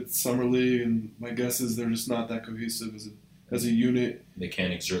 maybe, but Summer League, and my guess is they're just not that cohesive as a unit. They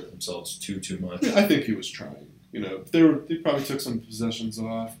can't exert themselves too much. Yeah, I think he was trying. You know, they probably took some possessions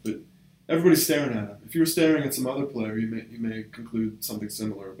off, but everybody's staring at him. If you were staring at some other player, you may conclude something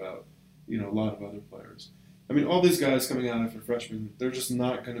similar about a lot of other players. I mean, all these guys coming out after freshmen, they're just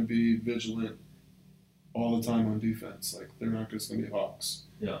not going to be vigilant all the time on defense. Like, they're not just going to be hawks.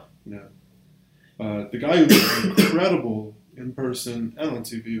 Yeah. You know, the guy who looked incredible in person and on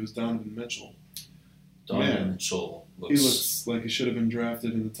TV was Donovan Mitchell. Donovan Mitchell he looks like he should have been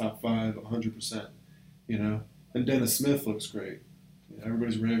drafted in the top 5, 100%. You know, and Dennis Smith looks great.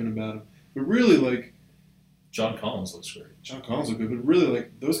 Everybody's raving about him, but really, like, John Collins looks great. John Collins looks good, but really,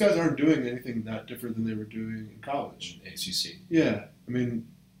 like, those guys aren't doing anything that different than they were doing in college. ACC. Yeah, I mean,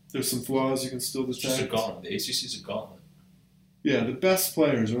 there's some flaws you can still detect. It's just a gauntlet. The ACC is a gauntlet. Yeah, the best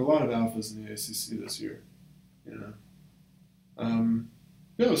players. There are a lot of alphas in the ACC this year. You know,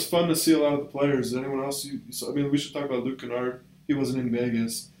 it was fun to see a lot of the players. Is anyone else you saw? I mean, we should talk about Luke Kennard. He wasn't in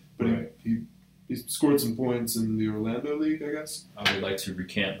Vegas, but he scored some points in the Orlando League, I guess. I would like to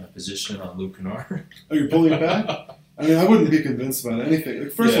recant my position on Luke Kennard. Oh, you're pulling it back? I mean, I wouldn't be convinced about anything.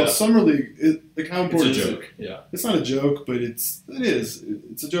 Like, first of all, Summer League, how important is it? It's a joke. Yeah. It's not a joke, but it is.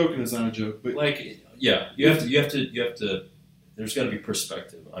 It's a joke and it's not a joke. But you have to. There's got to be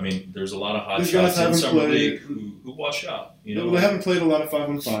perspective. I mean, there's a lot of hot shots in Summer League who wash out. You know, they haven't played a lot of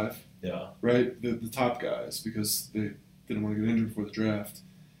 5-on-5. Yeah. Right? The top guys, because they didn't want to get injured before the draft.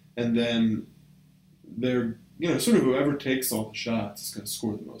 And then they're, sort of whoever takes all the shots is going to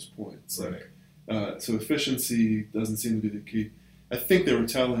score the most points. Right. So efficiency doesn't seem to be the key. I think they were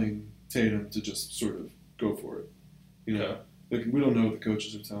telling Tatum to just sort of go for it. Like, we don't know what the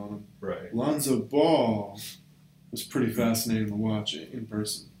coaches are telling him. Right. Lonzo Ball was pretty fascinating to watch in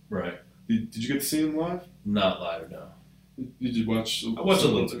person. Right. Did you get to see him live? Not live, no. Did you watch? I watched a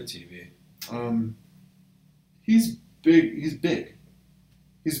little bit of TV. He's big. He's big.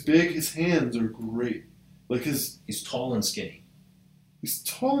 He's big. His hands are great. Like he's tall and skinny. He's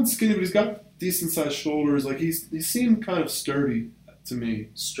tall and skinny, but he's got decent sized shoulders. Like he seemed kind of sturdy to me.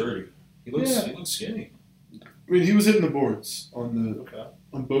 Sturdy. He looks skinny. I mean, he was hitting the boards on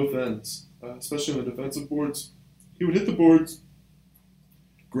both ends, especially on the defensive boards. He would hit the boards,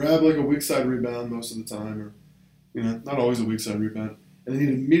 grab like a weak side rebound most of the time, or not always a weak side rebound, and then he'd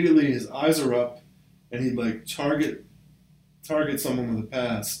immediately, his eyes are up, and he'd like target someone with a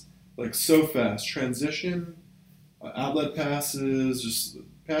pass, like so fast, transition, outlet passes, just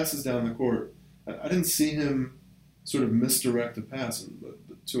passes down the court. I didn't see him sort of misdirect a pass in the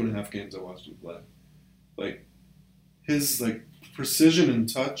 2.5 games I watched him play. Like his precision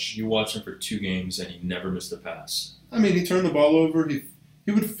and touch. You watched him for 2 games and he never missed a pass. I mean, he turned the ball over.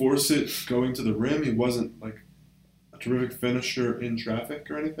 He would force it going to the rim. He wasn't like a terrific finisher in traffic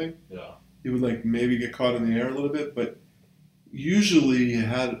or anything. Yeah. He would maybe get caught in the air a little bit, but usually he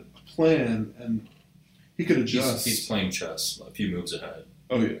had a plan and he could adjust. He's playing chess, a few moves ahead.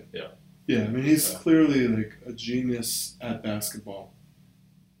 Oh yeah. Yeah. Yeah, I mean, he's clearly a genius at basketball.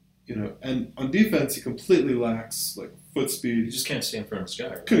 And on defense, he completely lacks foot speed. You just can't stay in front of this guy.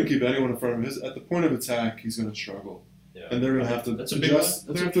 Right? Couldn't keep anyone in front of him. At the point of attack, he's going to struggle. Yeah. And they're going to have to adjust.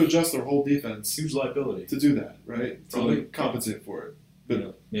 They're going to have to adjust their whole defense. Huge liability to do that, right? To compensate for it.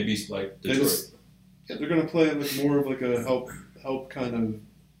 But maybe like Detroit. They're going to play more of a help kind of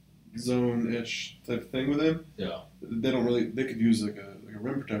zone-ish type thing with him. Yeah. They could use like a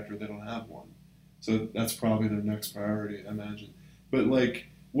rim protector. They don't have one. So that's probably their next priority, I imagine. But like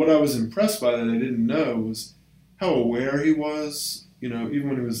what I was impressed by that I didn't know was how aware he was. Even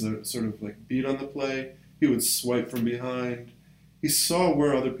when he was sort of like beat on the play, he would swipe from behind. He saw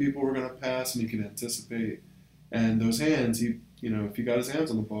where other people were going to pass, and he could anticipate. And those hands, if he got his hands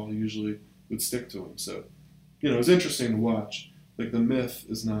on the ball, he usually would stick to him. So, it was interesting to watch. Like the myth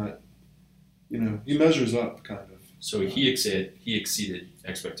is not, he measures up kind of. So he exceeded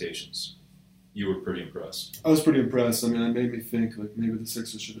expectations. You were pretty impressed. I was pretty impressed. I mean, it made me think like maybe the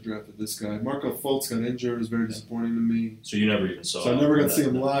Sixers should have drafted this guy. Marco Fultz got injured. It was very disappointing to me. So you never even saw. So I never got to see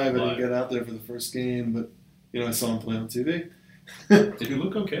him live. I didn't get out there for the first game, but I saw him play on TV. Did he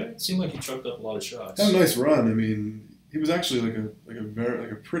look okay? It seemed like he chucked up a lot of shots. Had a nice run. I mean, he was actually like a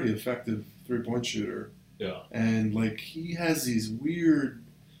pretty effective 3-point shooter. Yeah. And like he has these weird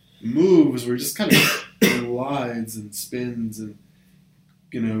moves where he just kind of glides and spins and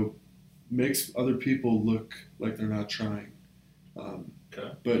makes other people look like they're not trying.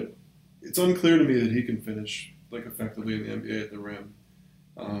 Okay. But it's unclear to me that he can finish like effectively in the NBA at the rim.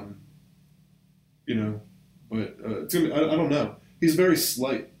 But it's gonna be, I don't know. He's very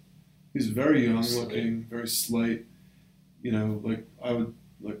slight. He's very young looking, very slight.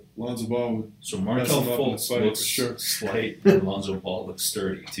 Lonzo Ball would. So Markel Fultz looks slight, and Lonzo Ball looks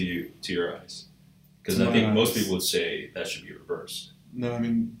sturdy to your eyes. Because I think most people would say that should be reversed. No, I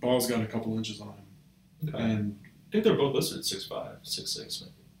mean Ball's got a couple inches on him, okay. And I think they're both listed at 6'5", 6'6",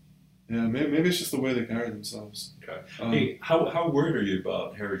 maybe. Yeah, maybe it's just the way they carry themselves. Okay. Hey, how worried are you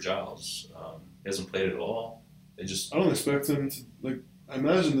about Harry Giles? He hasn't played at all. I don't expect him to I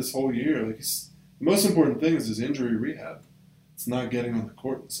imagine this whole year. The most important thing is his injury rehab. It's not getting on the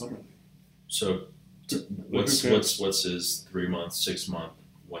court in the summer league. So, what's his 3-month, 6-month,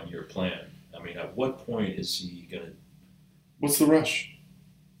 1-year plan? I mean, at what point is he gonna? What's the rush?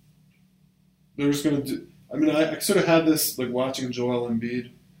 They're just gonna do. I mean, I sort of had this watching Joel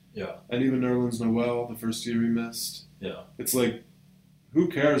Embiid. Yeah. And even Nerlens Noel, the first year he missed. Yeah. It's like, who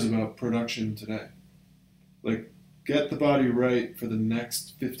cares about production today? Get the body right for the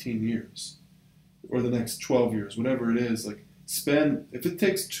next 15 years. Or the next 12 years, whatever it is. If it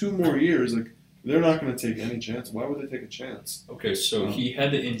takes 2 more years, they're not going to take any chance. Why would they take a chance? Okay, so he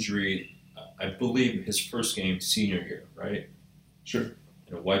had the injury, I believe, his first game senior year, right? Sure.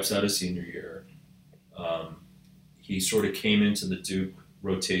 Wipes out his senior year. He sort of came into the Duke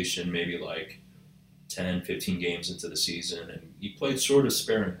rotation maybe 10, 15 games into the season, and he played sort of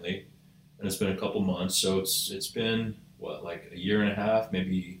sparingly, and it's been a couple months, so it's been, a year and a half,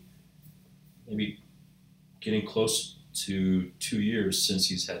 maybe getting close to 2 years since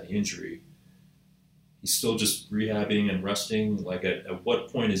he's had the injury. He's still just rehabbing and resting. At what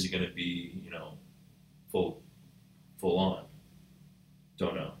point is he going to be, full on?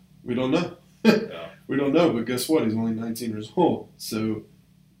 Don't know. We don't know. Yeah. We don't know, but guess what? He's only 19 years old, so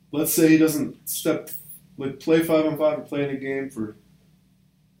let's say he doesn't play 5-on-5 or play any game for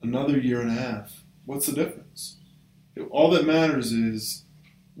another year and a half. What's the difference? All that matters is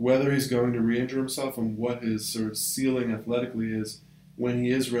whether he's going to re-injure himself and what his sort of ceiling athletically is when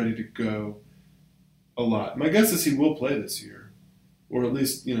he is ready to go a lot. My guess is he will play this year, or at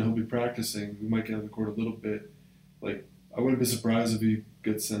least he'll be practicing. We might get on the court a little bit. I wouldn't be surprised if he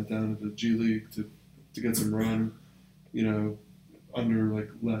gets sent down to the G League to get some run, under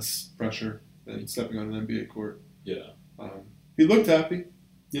less pressure than stepping on an NBA court. Yeah. He looked happy.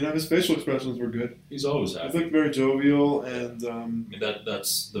 His facial expressions were good. He's always happy. He looked very jovial, and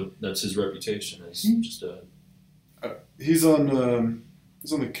that's his reputation. Is just a. He's on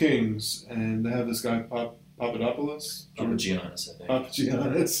the Kings, and they have this guy Papadopoulos. Papagiannis, I think.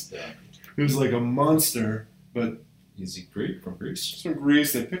 Papagiannis. Yeah. Who's a monster, but. Is he Greek? From Greece? He's from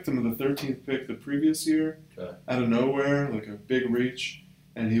Greece. They picked him with the 13th pick the previous year. Okay. Out of nowhere, a big reach,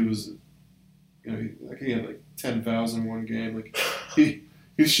 and he was, he had 10 fouls in one game. He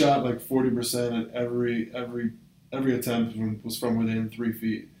shot 40% at every attempt was from within 3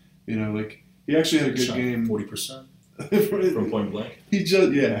 feet. He actually had a good game. 40% from point blank. He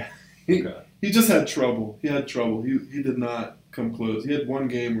just had trouble. He had trouble. He did not come close. He had one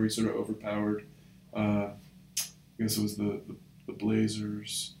game where he sort of overpowered. I guess it was the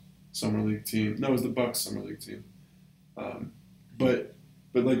Blazers summer league team. No, it was the Bucks summer league team. But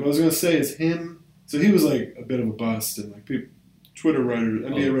what I was gonna say is him. So he was a bit of a bust, and Twitter writers,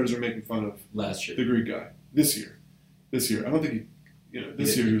 NBA writers are making fun of last year the Greek guy this year. I don't think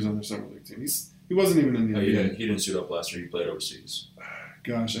this year he was on their summer league team. He wasn't even in the NBA. He didn't suit up last year. He played overseas.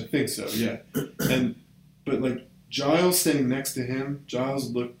 Gosh, I think so. Yeah, but Giles standing next to him,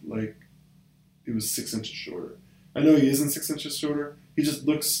 Giles looked like he was 6 inches shorter. I know he isn't 6 inches shorter. He just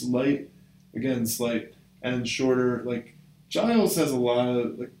looks slight, and shorter. Like, Giles has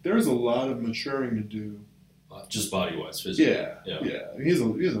there's a lot of maturing to do. Just body-wise, physically. Yeah. He has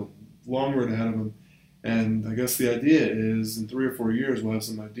a long road ahead of him. And I guess the idea is in 3 or 4 years we'll have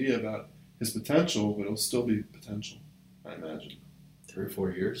some idea about his potential, but it'll still be potential, I imagine. 3 or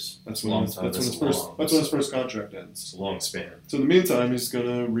 4 years? That's a when long his, time. that's when his first contract ends. It's a long span. So in the meantime, he's going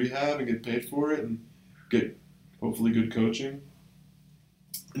to rehab and get paid for it and get hopefully good coaching.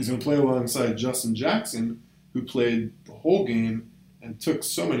 He's going to play alongside Justin Jackson, who played the whole game and took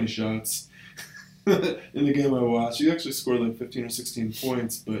so many shots in the game I watched. He actually scored like 15 or 16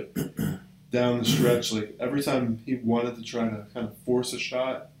 points, but down the stretch, like every time he wanted to try to kind of force a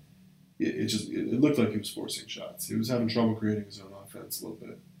shot, it looked like he was forcing shots. He was having trouble creating his own offense a little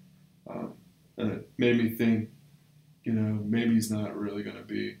bit. And it made me think, maybe he's not really going to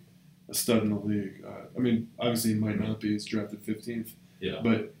be a stud in the league. I mean, obviously he might not be. He's drafted 15th. Yeah.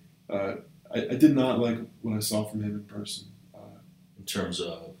 But I did not like what I saw from him in person. In terms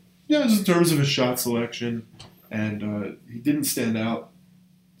of? Yeah, just in terms of his shot selection. And he didn't stand out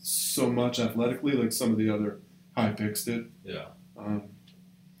so much athletically like some of the other high picks did. Yeah.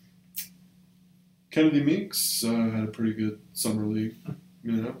 Kennedy Meeks had a pretty good summer league.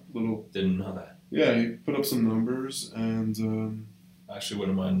 Little. Didn't know that. Yeah, he put up some numbers, and I actually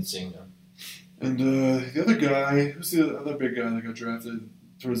wouldn't mind seeing them. And the other guy, who's the other big guy that got drafted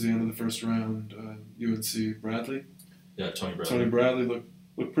towards the end of the first round? UNC Bradley. Yeah, Tony Bradley. Tony Bradley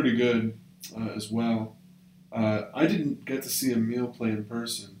looked pretty good as well. I didn't get to see Emil play in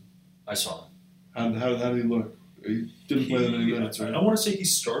person. I saw him. How did he look? He didn't play that many minutes, right? I want to say he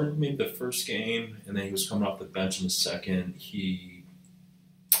started maybe the first game, and then he was coming off the bench in the second. He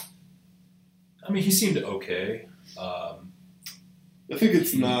seemed okay. I think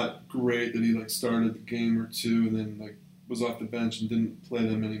it's not great that he started the game or two and then was off the bench and didn't play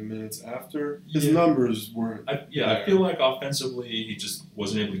that many minutes after. His numbers weren't. I feel like offensively he just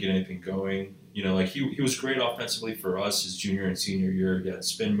wasn't able to get anything going. He was great offensively for us his junior and senior year. He had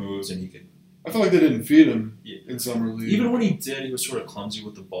spin moves and he could. I feel like they didn't feed him in summer league. Even when he did, he was sort of clumsy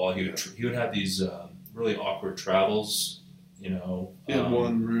with the ball. He would have these really awkward travels. He had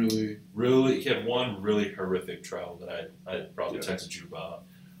one really. He had one really horrific travel that I probably texted you about.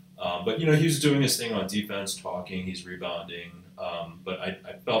 But he was doing his thing on defense, talking. He's rebounding. But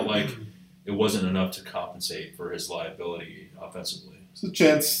I felt like it wasn't enough to compensate for his liability offensively. There's a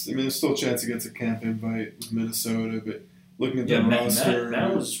chance. There's still a chance he gets a camp invite with Minnesota, but. Looking at the roster,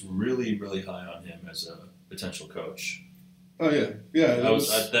 Matt was really, really high on him as a potential coach. Oh yeah.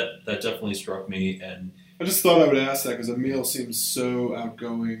 That definitely struck me, and I just thought I would ask that because Emil seems so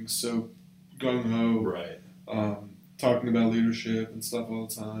outgoing, so gung ho, right? Talking about leadership and stuff all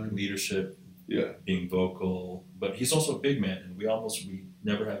the time. Leadership, being vocal, but he's also a big man, and we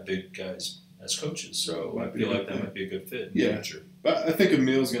never have big guys as coaches, so I feel like that might be a good fit in the future. But I think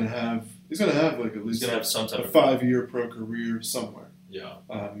Emil's going to have. He's going to have at least some type of 5-year pro career somewhere. Yeah.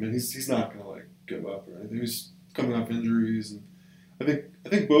 And he's not going to give up or anything. He's coming off injuries, and I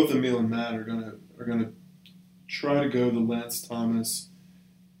think both Emil and Matt are going to try to go the Lance Thomas,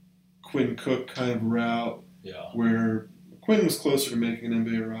 Quinn Cook kind of route. Yeah. Where Quinn was closer to making an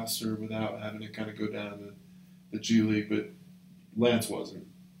NBA roster without having to kind of go down to the G League, but Lance wasn't.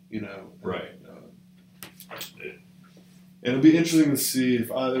 Right. It'll be interesting to see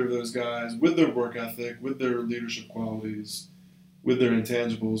if either of those guys, with their work ethic, with their leadership qualities, with their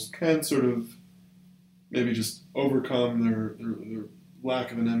intangibles, can sort of maybe just overcome their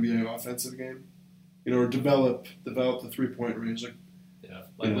lack of an NBA offensive game, or develop the 3-point range.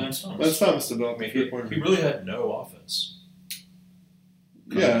 Lance Thomas. Lance Thomas developed the 3-point range. He really had no offense.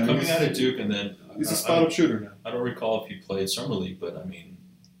 Coming out of Duke, and then he's a spot-up shooter now. I don't recall if he played summer league, but he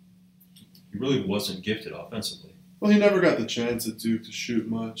really wasn't gifted offensively. Well, he never got the chance at Duke to shoot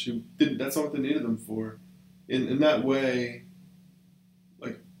much. He didn't. That's not what they needed him for. In that way,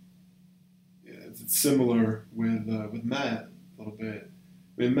 it's similar with Matt a little bit.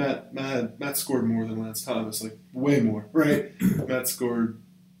 Matt scored more than Lance Thomas, way more, right? Matt scored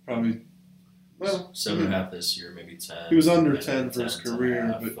probably 7.5 this year, maybe 10. He was under 10 for his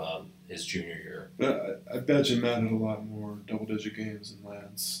career, but his junior year. But I bet you Matt had a lot more double-digit games than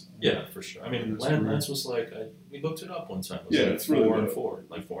Lance. Yeah, for sure. Lance was we looked it up one time. It was it's really 4 and 4,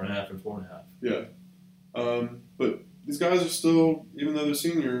 4.5 and 4.5. Yeah. But these guys are still, even though they're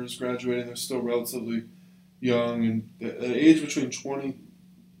seniors graduating, they're still relatively young, and the age between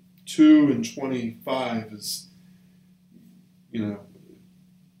 22 and 25 is,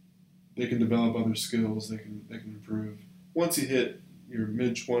 they can develop other skills. They can improve. Once you hit your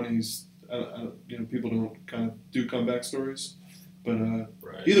mid-20s, people don't kind of do comeback stories. But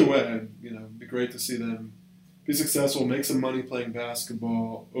Right. either way, it'd be great to see them be successful, make some money playing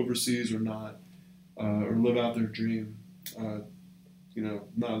basketball overseas or not, or live out their dream.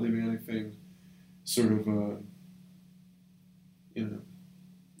 Not leaving anything sort of,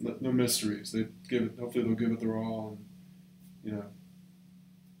 no mysteries. Hopefully they'll give it their all, and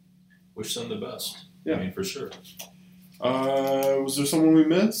Wish them the best. Yeah. I mean, for sure. Was there someone we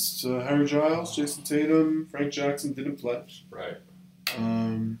missed? Harry Giles, Jason Tatum, Frank Jackson didn't play. Right.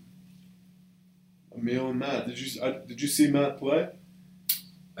 Emil and Matt. Did you see Matt play?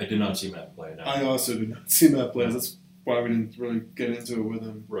 I did not see Matt play. No. I also did not see Matt play. That's why we didn't really get into it with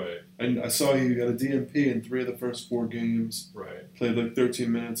him. Right. And I saw he got a DNP in 3 of the first 4 games. Right. Played like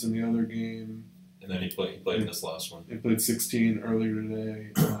 13 minutes in the other game. And then he played in this last one. He played 16 earlier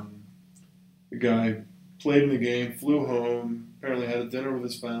today. The guy played in the game, flew home, apparently had a dinner with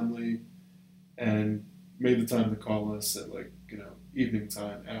his family, and made the time to call us at evening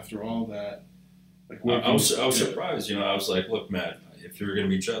time after all that. I was surprised. I was like, look, Matt, if you're going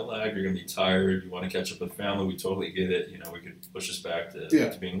to be jet lagged, you're going to be tired, you want to catch up with family, we totally get it. We could push this back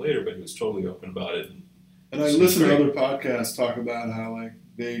to being later, but he was totally open about it. And I listen to other podcasts talk about how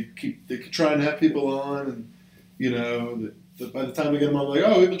they keep trying to have people on, and by the time they get them on, like,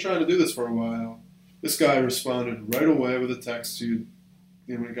 oh, we've been trying to do this for a while. This guy responded right away with a text to you,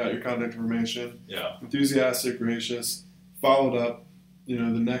 when he got your contact information. Yeah. Enthusiastic, gracious, followed up, the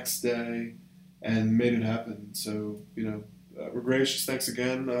next day, and made it happen. So, we're gracious. Thanks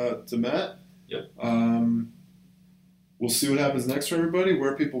again to Matt. Yep. We'll see what happens next for everybody,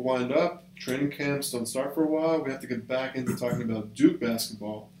 where people wind up. Training camps don't start for a while. We have to get back into talking about Duke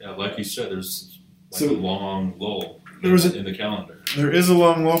basketball. Yeah, like you said, there's a long lull in the calendar. There is a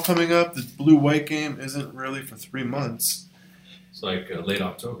long lull coming up. The blue-white game isn't really for 3 months. It's like late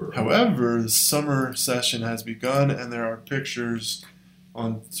October. Right? However, the summer session has begun, and there are pictures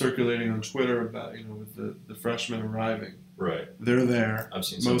circulating on Twitter about with the freshmen arriving. Right. They're there. I've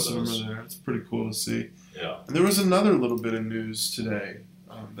seen most some of them are there. It's pretty cool to see. Yeah. And there was another little bit of news today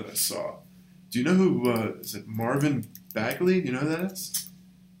that I saw. Do you know who is it? Marvin Bagley? Do you know who that is?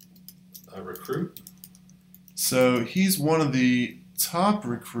 A recruit. So he's one of the top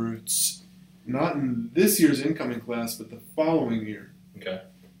recruits, not in this year's incoming class, but the following year. Okay.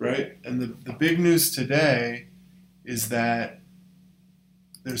 Right? And the big news today is that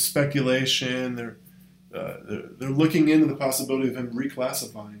there's speculation. They're looking into the possibility of him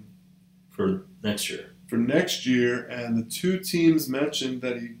reclassifying for next year. For next year, and the 2 teams mentioned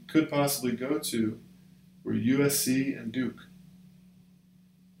that he could possibly go to were USC and Duke.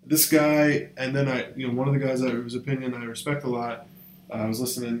 This guy, and then one of the guys whose opinion I respect a lot. I was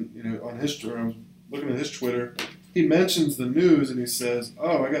listening, on his, or I was looking at his Twitter. He mentions the news and he says,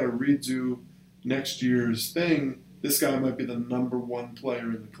 "Oh, I got to redo next year's thing. This guy might be the number 1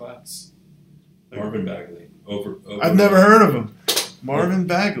 player in the class." Marvin Bagley. Over. I've never heard of him. Marvin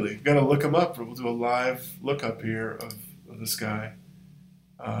Bagley. Got to look him up. We'll do a live look up here of this guy.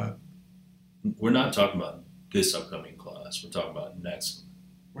 We're not talking about this upcoming class. We're talking about next.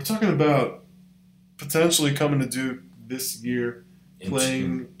 We're talking about potentially coming to Duke this year,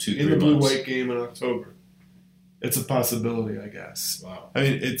 playing in the blue-white game in October. It's a possibility, I guess. Wow. I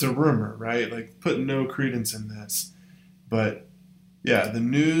mean, it's a rumor, right? Put no credence in this. But, yeah, the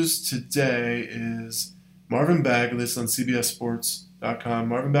news today is Marvin Bagley, this is on CBSSports.com.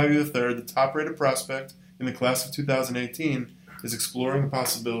 Marvin Bagley III, the top-rated prospect in the class of 2018, is exploring the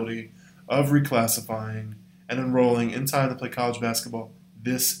possibility of reclassifying and enrolling in time to play college basketball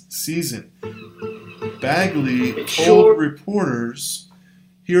this season. Bagley told reporters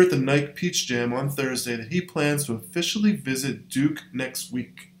here at the Nike Peach Jam on Thursday that he plans to officially visit Duke next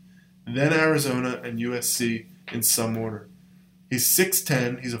week, then Arizona and USC in some order. He's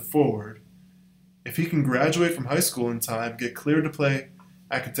 6'10", he's a forward. If he can graduate from high school in time, get cleared to play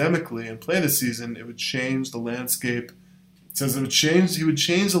academically, and play this season, it would change the landscape. It says he would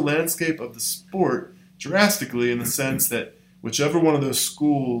change the landscape of the sport drastically in the sense that whichever one of those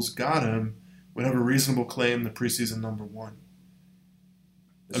schools got him would have a reasonable claim to preseason number 1.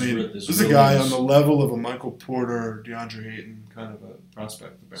 This is a guy on the level of a Michael Porter or DeAndre Ayton kind of a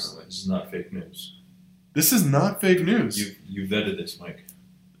prospect, apparently. This is not fake news. This is not fake news. You vetted this, Mike.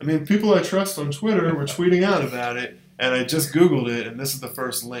 I mean, people I trust on Twitter were tweeting out about it, and I just Googled it, and this is the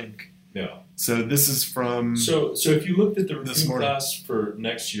first link. Yeah. So this is from... So if you looked at the recruiting class for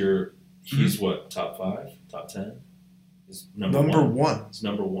next year, he's what, top 5? Top 10? He's number one. one. He's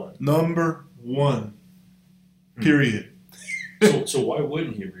number 1. Number 1. Period. So why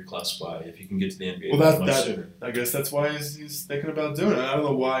wouldn't he reclassify if he can get to the NBA Well, much sooner? I guess that's why he's thinking about doing it. I don't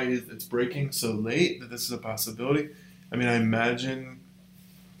know why it's breaking so late that this is a possibility. I mean, I imagine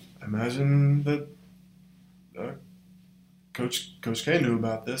that Coach K knew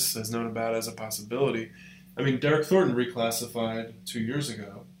about this, has known about it as a possibility. I mean, Derek Thornton reclassified 2 years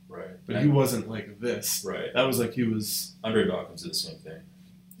ago, Right. but he wasn't like this. Right. That was like he was. Andre Dawkins did the same thing.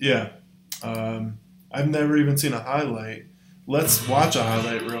 Yeah. I've never even seen a highlight. Let's watch a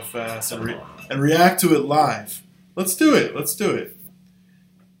highlight real fast and react to it live. Let's do it.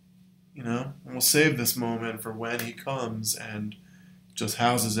 You know, and we'll save this moment for when he comes and just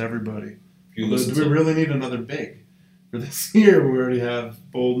houses everybody. Do we really need another big for this year? We already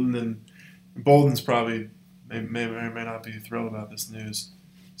have Bolden, and Bolden's probably may not be thrilled about this news.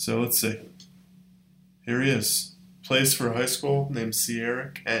 So let's see. Here he is. Plays for a high school named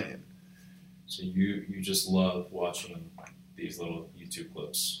Sierra Canyon. So you just love watching these little YouTube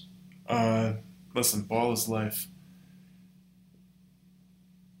clips. Listen, ball is life.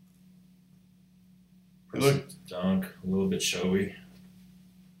 Look, dunk, a little bit showy.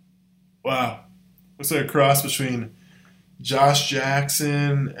 Wow. Looks like a cross between Josh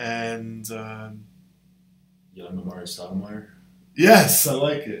Jackson and Young Amari Stoudemire. Yes, I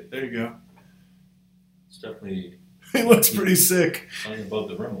like it. There you go. It's definitely He looks pretty sick. playing above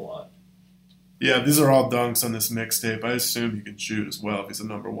the rim a lot. Yeah, these are all dunks on this mixtape. I assume he can shoot as well if he's a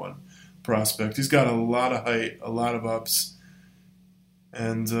number one prospect. He's got a lot of height, a lot of ups,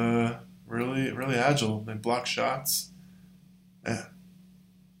 and really, really agile. They block shots. Yeah.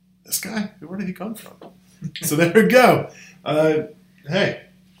 This guy, where did he come from? So there we go. Hey,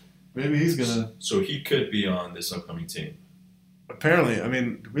 maybe he's gonna. So he could be on this upcoming team. Apparently, I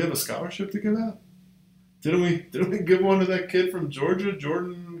mean, do we have a scholarship to give out? Didn't we give one to that kid from Georgia,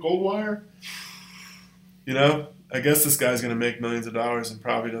 Jordan Goldwire? You know, I guess this guy's going to make millions of dollars and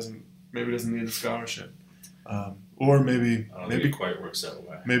probably doesn't need a scholarship, or maybe I don't think it quite works that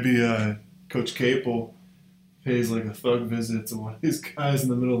way. Maybe Coach Capel pays like a thug visit to one of these guys in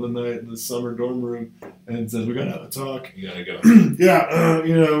the middle of the night in the summer dorm room and says, "We got to have a talk." You gotta go. Yeah,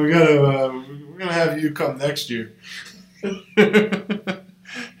 you know, we're gonna have you come next year.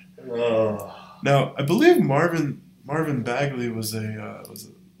 Now, I believe Marvin Bagley was a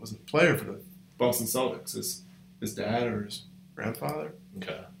player for the Boston Celtics. His dad or his grandfather.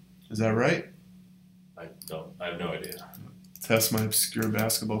 Okay. Is that right? I have no idea. Test my obscure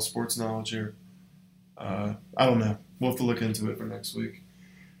basketball sports knowledge here. I don't know. We'll have to look into it for next week.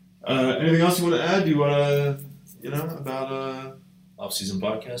 Anything else you want to add? Do you want to, about Off-season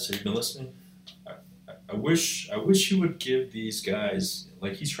podcast? Have you been listening? I wish he would give these guys,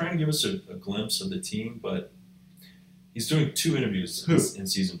 like, he's trying to give us a glimpse of the team, but he's doing 2 interviews in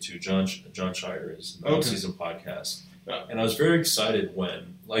season 2. John Schreier is an off-season podcast. Yeah. And I was very excited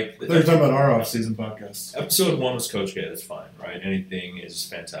when, like... They're talking about our off-season podcast. Episode 1 was Coach K, that's fine, right? Anything is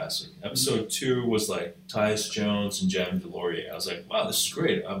fantastic. Episode 2 was, like, Tyus Jones and Javin DeLaurier. I was like, wow, this is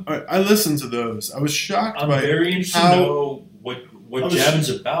great. I listened to those. I was shocked I'm by very interested to know what Javin's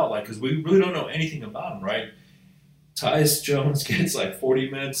about, like, because we really don't know anything about him, right? Tyus Jones gets like 40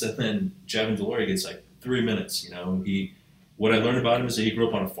 minutes, and then Javin DeLaurier gets like 3 minutes. What I learned about him is that he grew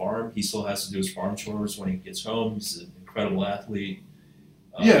up on a farm. He still has to do his farm chores when he gets home. He's an incredible athlete.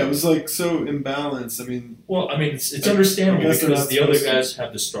 Yeah, it was like so imbalanced. I mean, it's understandable because the other to. guys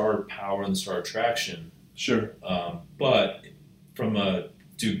have the star power and the star attraction. Sure. But from a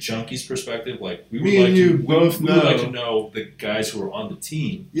Duke Junkies perspective, like we Me would and you both we know. would like to know the guys who are on the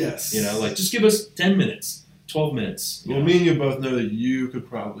team. Yes. Like just give us 10 minutes, 12 minutes. Well, me and you both know that you could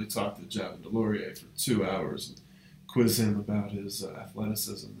probably talk to Javin DeLaurier for 2 hours and quiz him about his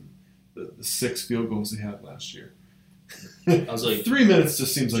athleticism, the 6 field goals he had last year. I was like, 3 minutes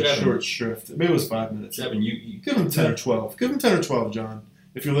just seems like Javin, short shrift. Maybe it was 5 minutes. Javin, you Give him 10 or 12. Give him 10 or 12, John.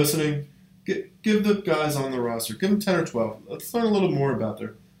 If you're listening, give the guys on the roster, give them 10 or 12. Let's learn a little more about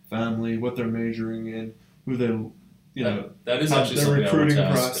their family, what they're majoring in, who they, that is how actually their something recruiting I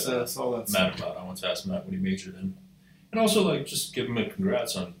want to ask, process, all that Matt stuff. about. I want to ask Matt what he majored in, and also like just give him a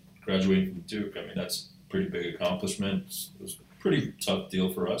congrats on graduating from Duke. I mean, that's a pretty big accomplishment. It was a pretty tough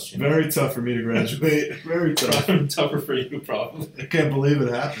deal for us. Very tough for me to graduate. Very tough. Tougher for you, probably. I can't believe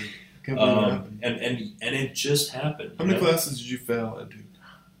it happened. It happened. And it just happened. How many classes did you fail at Duke?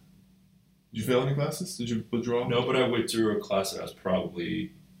 Did you fail any classes? Did you withdraw? No, but I withdrew a class that I was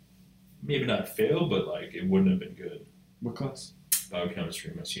probably maybe not failed, but like it wouldn't have been good. What class?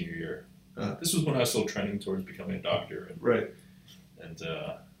 Biochemistry my senior year. Uh-huh. This was when I was still trending towards becoming a doctor. Right. And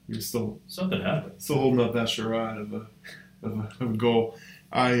You're still something happened. Still holding up that charade of a goal.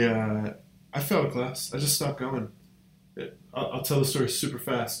 I failed a class. I just stopped going. I'll tell the story super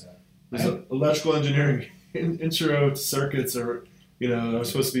fast. Yeah. There's an electrical engineering intro to circuits, or I was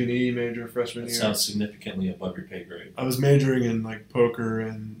supposed to be an EE major freshman That year. sounds significantly above your pay grade. I was majoring in like poker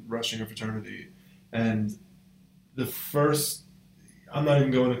and rushing a fraternity, and the first, I'm not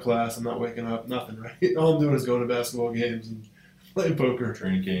even going to class. I'm not waking up. Nothing. Right. All I'm doing is going to basketball games and playing poker,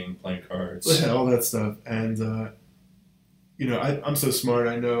 Drinking, playing cards. yeah, all that stuff. And I'm so smart.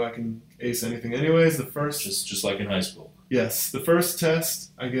 I know I can ace anything. Anyways, the first, Just like in high school. yes, the first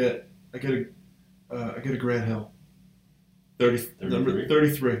test, I get a Grant Hill. 33? Number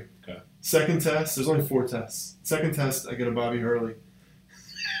 33. Okay. Second test, there's only 4 tests. Second test, I get a Bobby Hurley.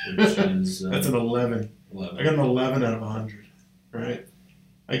 Which is That's an 11. 11. I got an 11 out of 100. Right?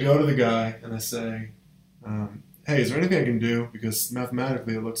 I go to the guy and I say, hey, is there anything I can do? Because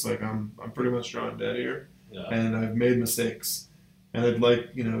mathematically it looks like I'm pretty much drawing dead here. Yeah. And I've made mistakes. And I'd like,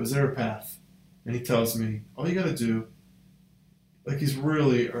 is there a path? And he tells me, all you got to do, like he's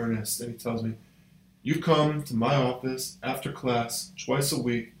really earnest, and he tells me, you come to my office after class twice a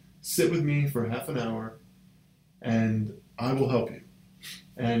week, sit with me for half an hour, and I will help you.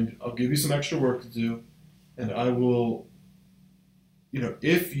 And I'll give you some extra work to do, and I will,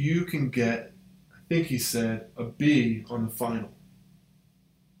 if you can get, I think he said, a B on the final,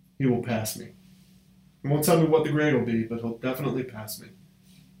 he will pass me. He won't tell me what the grade will be, but he'll definitely pass me.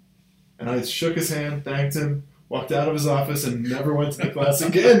 And I shook his hand, thanked him, walked out of his office, and never went to the class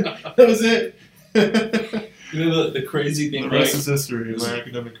again. That was it. The crazy thing, The right? rest is history in my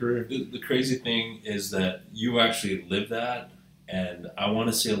academic career. The crazy thing is that you actually live that, and I want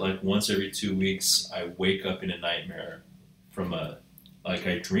to say like once every 2 weeks, I wake up in a nightmare from I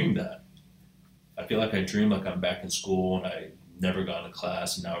dream that. I feel like I dream like I'm back in school and I never gone to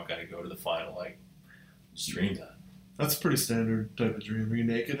class, and now I've got to go to the final. Like, just dream that. That's a pretty standard type of dream. Were you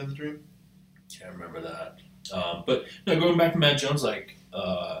naked in the dream? Can't remember that. But no, going back to Matt Jones, like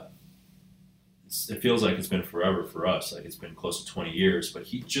it feels like it's been forever for us. Like it's been close to 20 years. But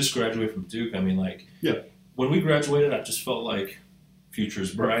he just graduated from Duke. I mean, like, yeah. When we graduated, I just felt like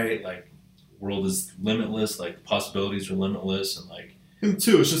future's bright. Like, world is limitless. Like, the possibilities are limitless, and like Him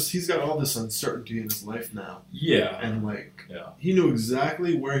too. It's just he's got all this uncertainty in his life now, yeah, and like yeah. he knew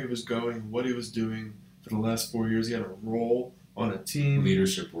exactly where he was going, what he was doing for the last 4 years. He had a role on a team,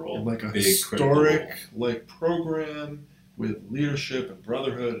 Leadership role, and like a big historic critical like program with leadership and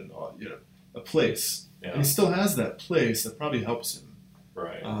brotherhood and all, a place. role. And he still has that place that probably helps him. Yeah,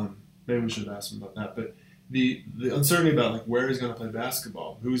 right. Maybe we should have asked him about that. But the uncertainty about like where he's going to play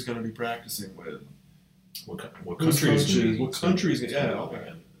basketball, who he's going to be practicing with, What who's country is coaches, gonna be- what country's gonna- yeah, gonna be okay.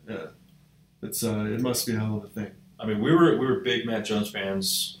 in. yeah, it's it must be a hell of a thing. I mean, we were big Matt Jones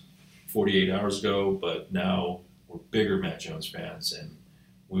fans 48 hours ago, but now we're bigger Matt Jones fans, and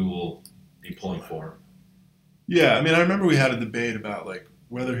we will be pulling for him. Yeah, I mean, I remember we had a debate about like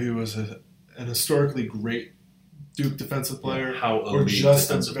whether he was an historically great Duke defensive player How or elite just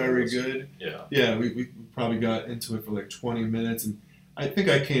a defensively very was. good. Yeah. Yeah, we probably got into it for like 20 minutes, and I think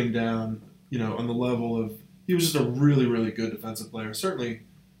I came down, on the level of he was just a really, really good defensive player. Certainly,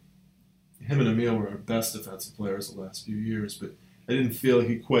 him and Emil were our best defensive players the last few years, but I didn't feel like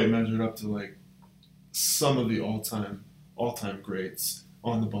he quite measured up to like some of the all-time greats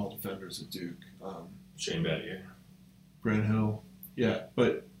on the ball defenders at Duke. Shane Battier. Grant Hill, yeah,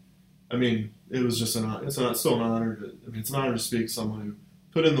 but I mean, it was just still an honor it's an honor to speak to someone who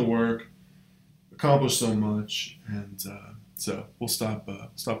put in the work, accomplished so much, and so we'll stop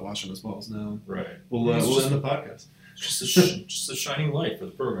watching his balls now. Right. We'll end the podcast. Just a shining light for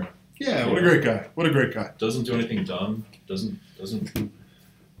the program. Yeah, what a great guy! What a great guy! Doesn't do anything dumb. Doesn't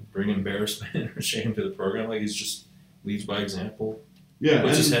bring embarrassment or shame to the program. Like, he's just leads by example. Yeah,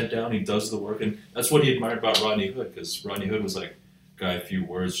 Puts his head down. He does the work, and that's what he admired about Rodney Hood, because Rodney Hood was like guy, a few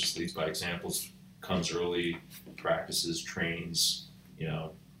words, just leads by examples. Comes early, practices, trains.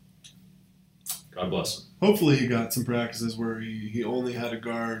 God bless him. hopefully he got some practices where he only had a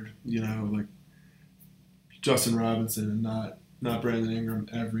guard, like Justin Robinson and not Brandon Ingram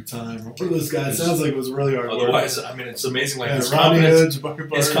every time. One of those guys. Sounds like it was really hard. Otherwise, I mean, it's amazing. Like, his Rodney confidence, Hood,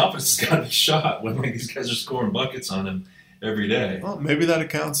 Jabari his Parker. confidence has got to be shot when like these guys are scoring buckets on him every day. Well, maybe that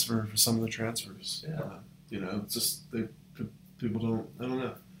accounts for some of the transfers. Yeah. It's just people don't. I don't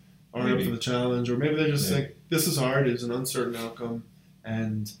know. Aren't up Maybe. for the challenge, or maybe they just Yeah. think this is hard. It's an uncertain outcome,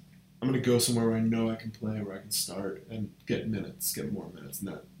 and I'm going to go somewhere where I know I can play, where I can start and get more minutes.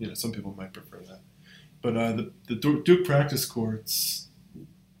 And that, some people might prefer that. But the Duke practice courts,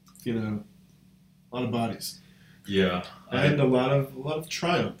 a lot of bodies. Yeah, And a lot of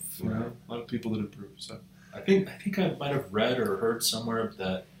triumph. Right. A lot of people that improve. So I think I might have read or heard somewhere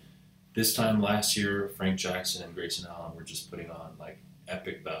that this time last year, Frank Jackson and Grayson Allen were just putting on like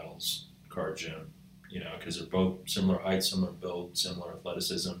epic battles, card gym, because they're both similar height, similar build, similar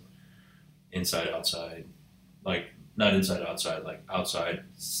athleticism, inside, outside, like not inside, outside, like outside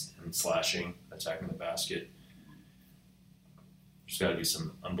and slashing, attacking the basket. There's got to be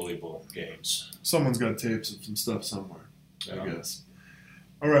some unbelievable games. Someone's got tapes of some stuff somewhere, Yeah. I guess.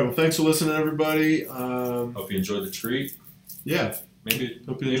 All right, well, thanks for listening, everybody. Hope you enjoyed the treat. Yeah. Maybe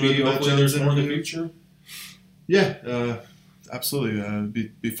Hope you enjoyed the Matt hopefully there's Jones more in the interview. future. Yeah, absolutely.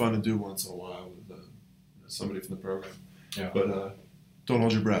 It'd be fun to do once in a while with somebody from the program. Yeah. But don't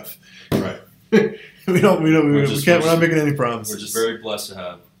hold your breath. Right. we can't. We're not making any promises. We're just very blessed to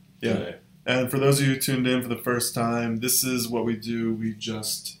have today. And for those of you who tuned in for the first time, this is what we do. We're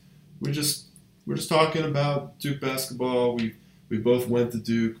just talking about Duke basketball. We both went to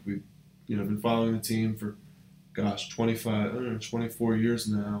Duke. We've been following the team for 24 years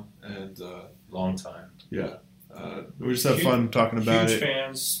now, and Long time. yeah, we just have fun talking about Huge it.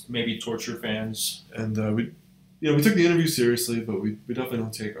 fans, maybe torture fans. And we took the interview seriously, but we definitely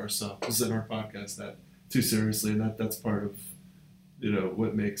don't take ourselves and our podcast that too seriously, and that's part of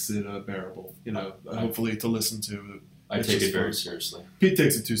what makes it bearable. Hopefully to listen to. I It's take just it very fun. seriously. Pete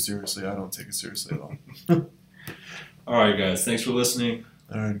takes it too seriously. I don't take it seriously at all. All right, guys. Thanks for listening.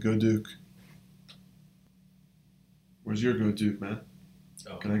 All right, go Duke. Where's your go Duke, man?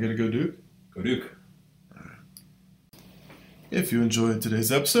 Oh, Can I get a go Duke? go Duke. If you enjoyed today's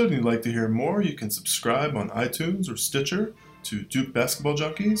episode and you'd like to hear more, you can subscribe on iTunes or Stitcher to Duke Basketball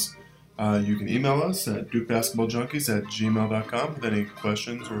Junkies. You can email us at dukebasketballjunkies@gmail.com with any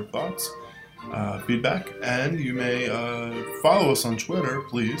questions or thoughts, feedback, and you may follow us on Twitter,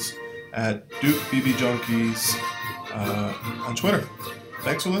 please, at DukeBBJunkies on Twitter.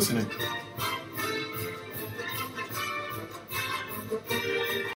 Thanks for listening.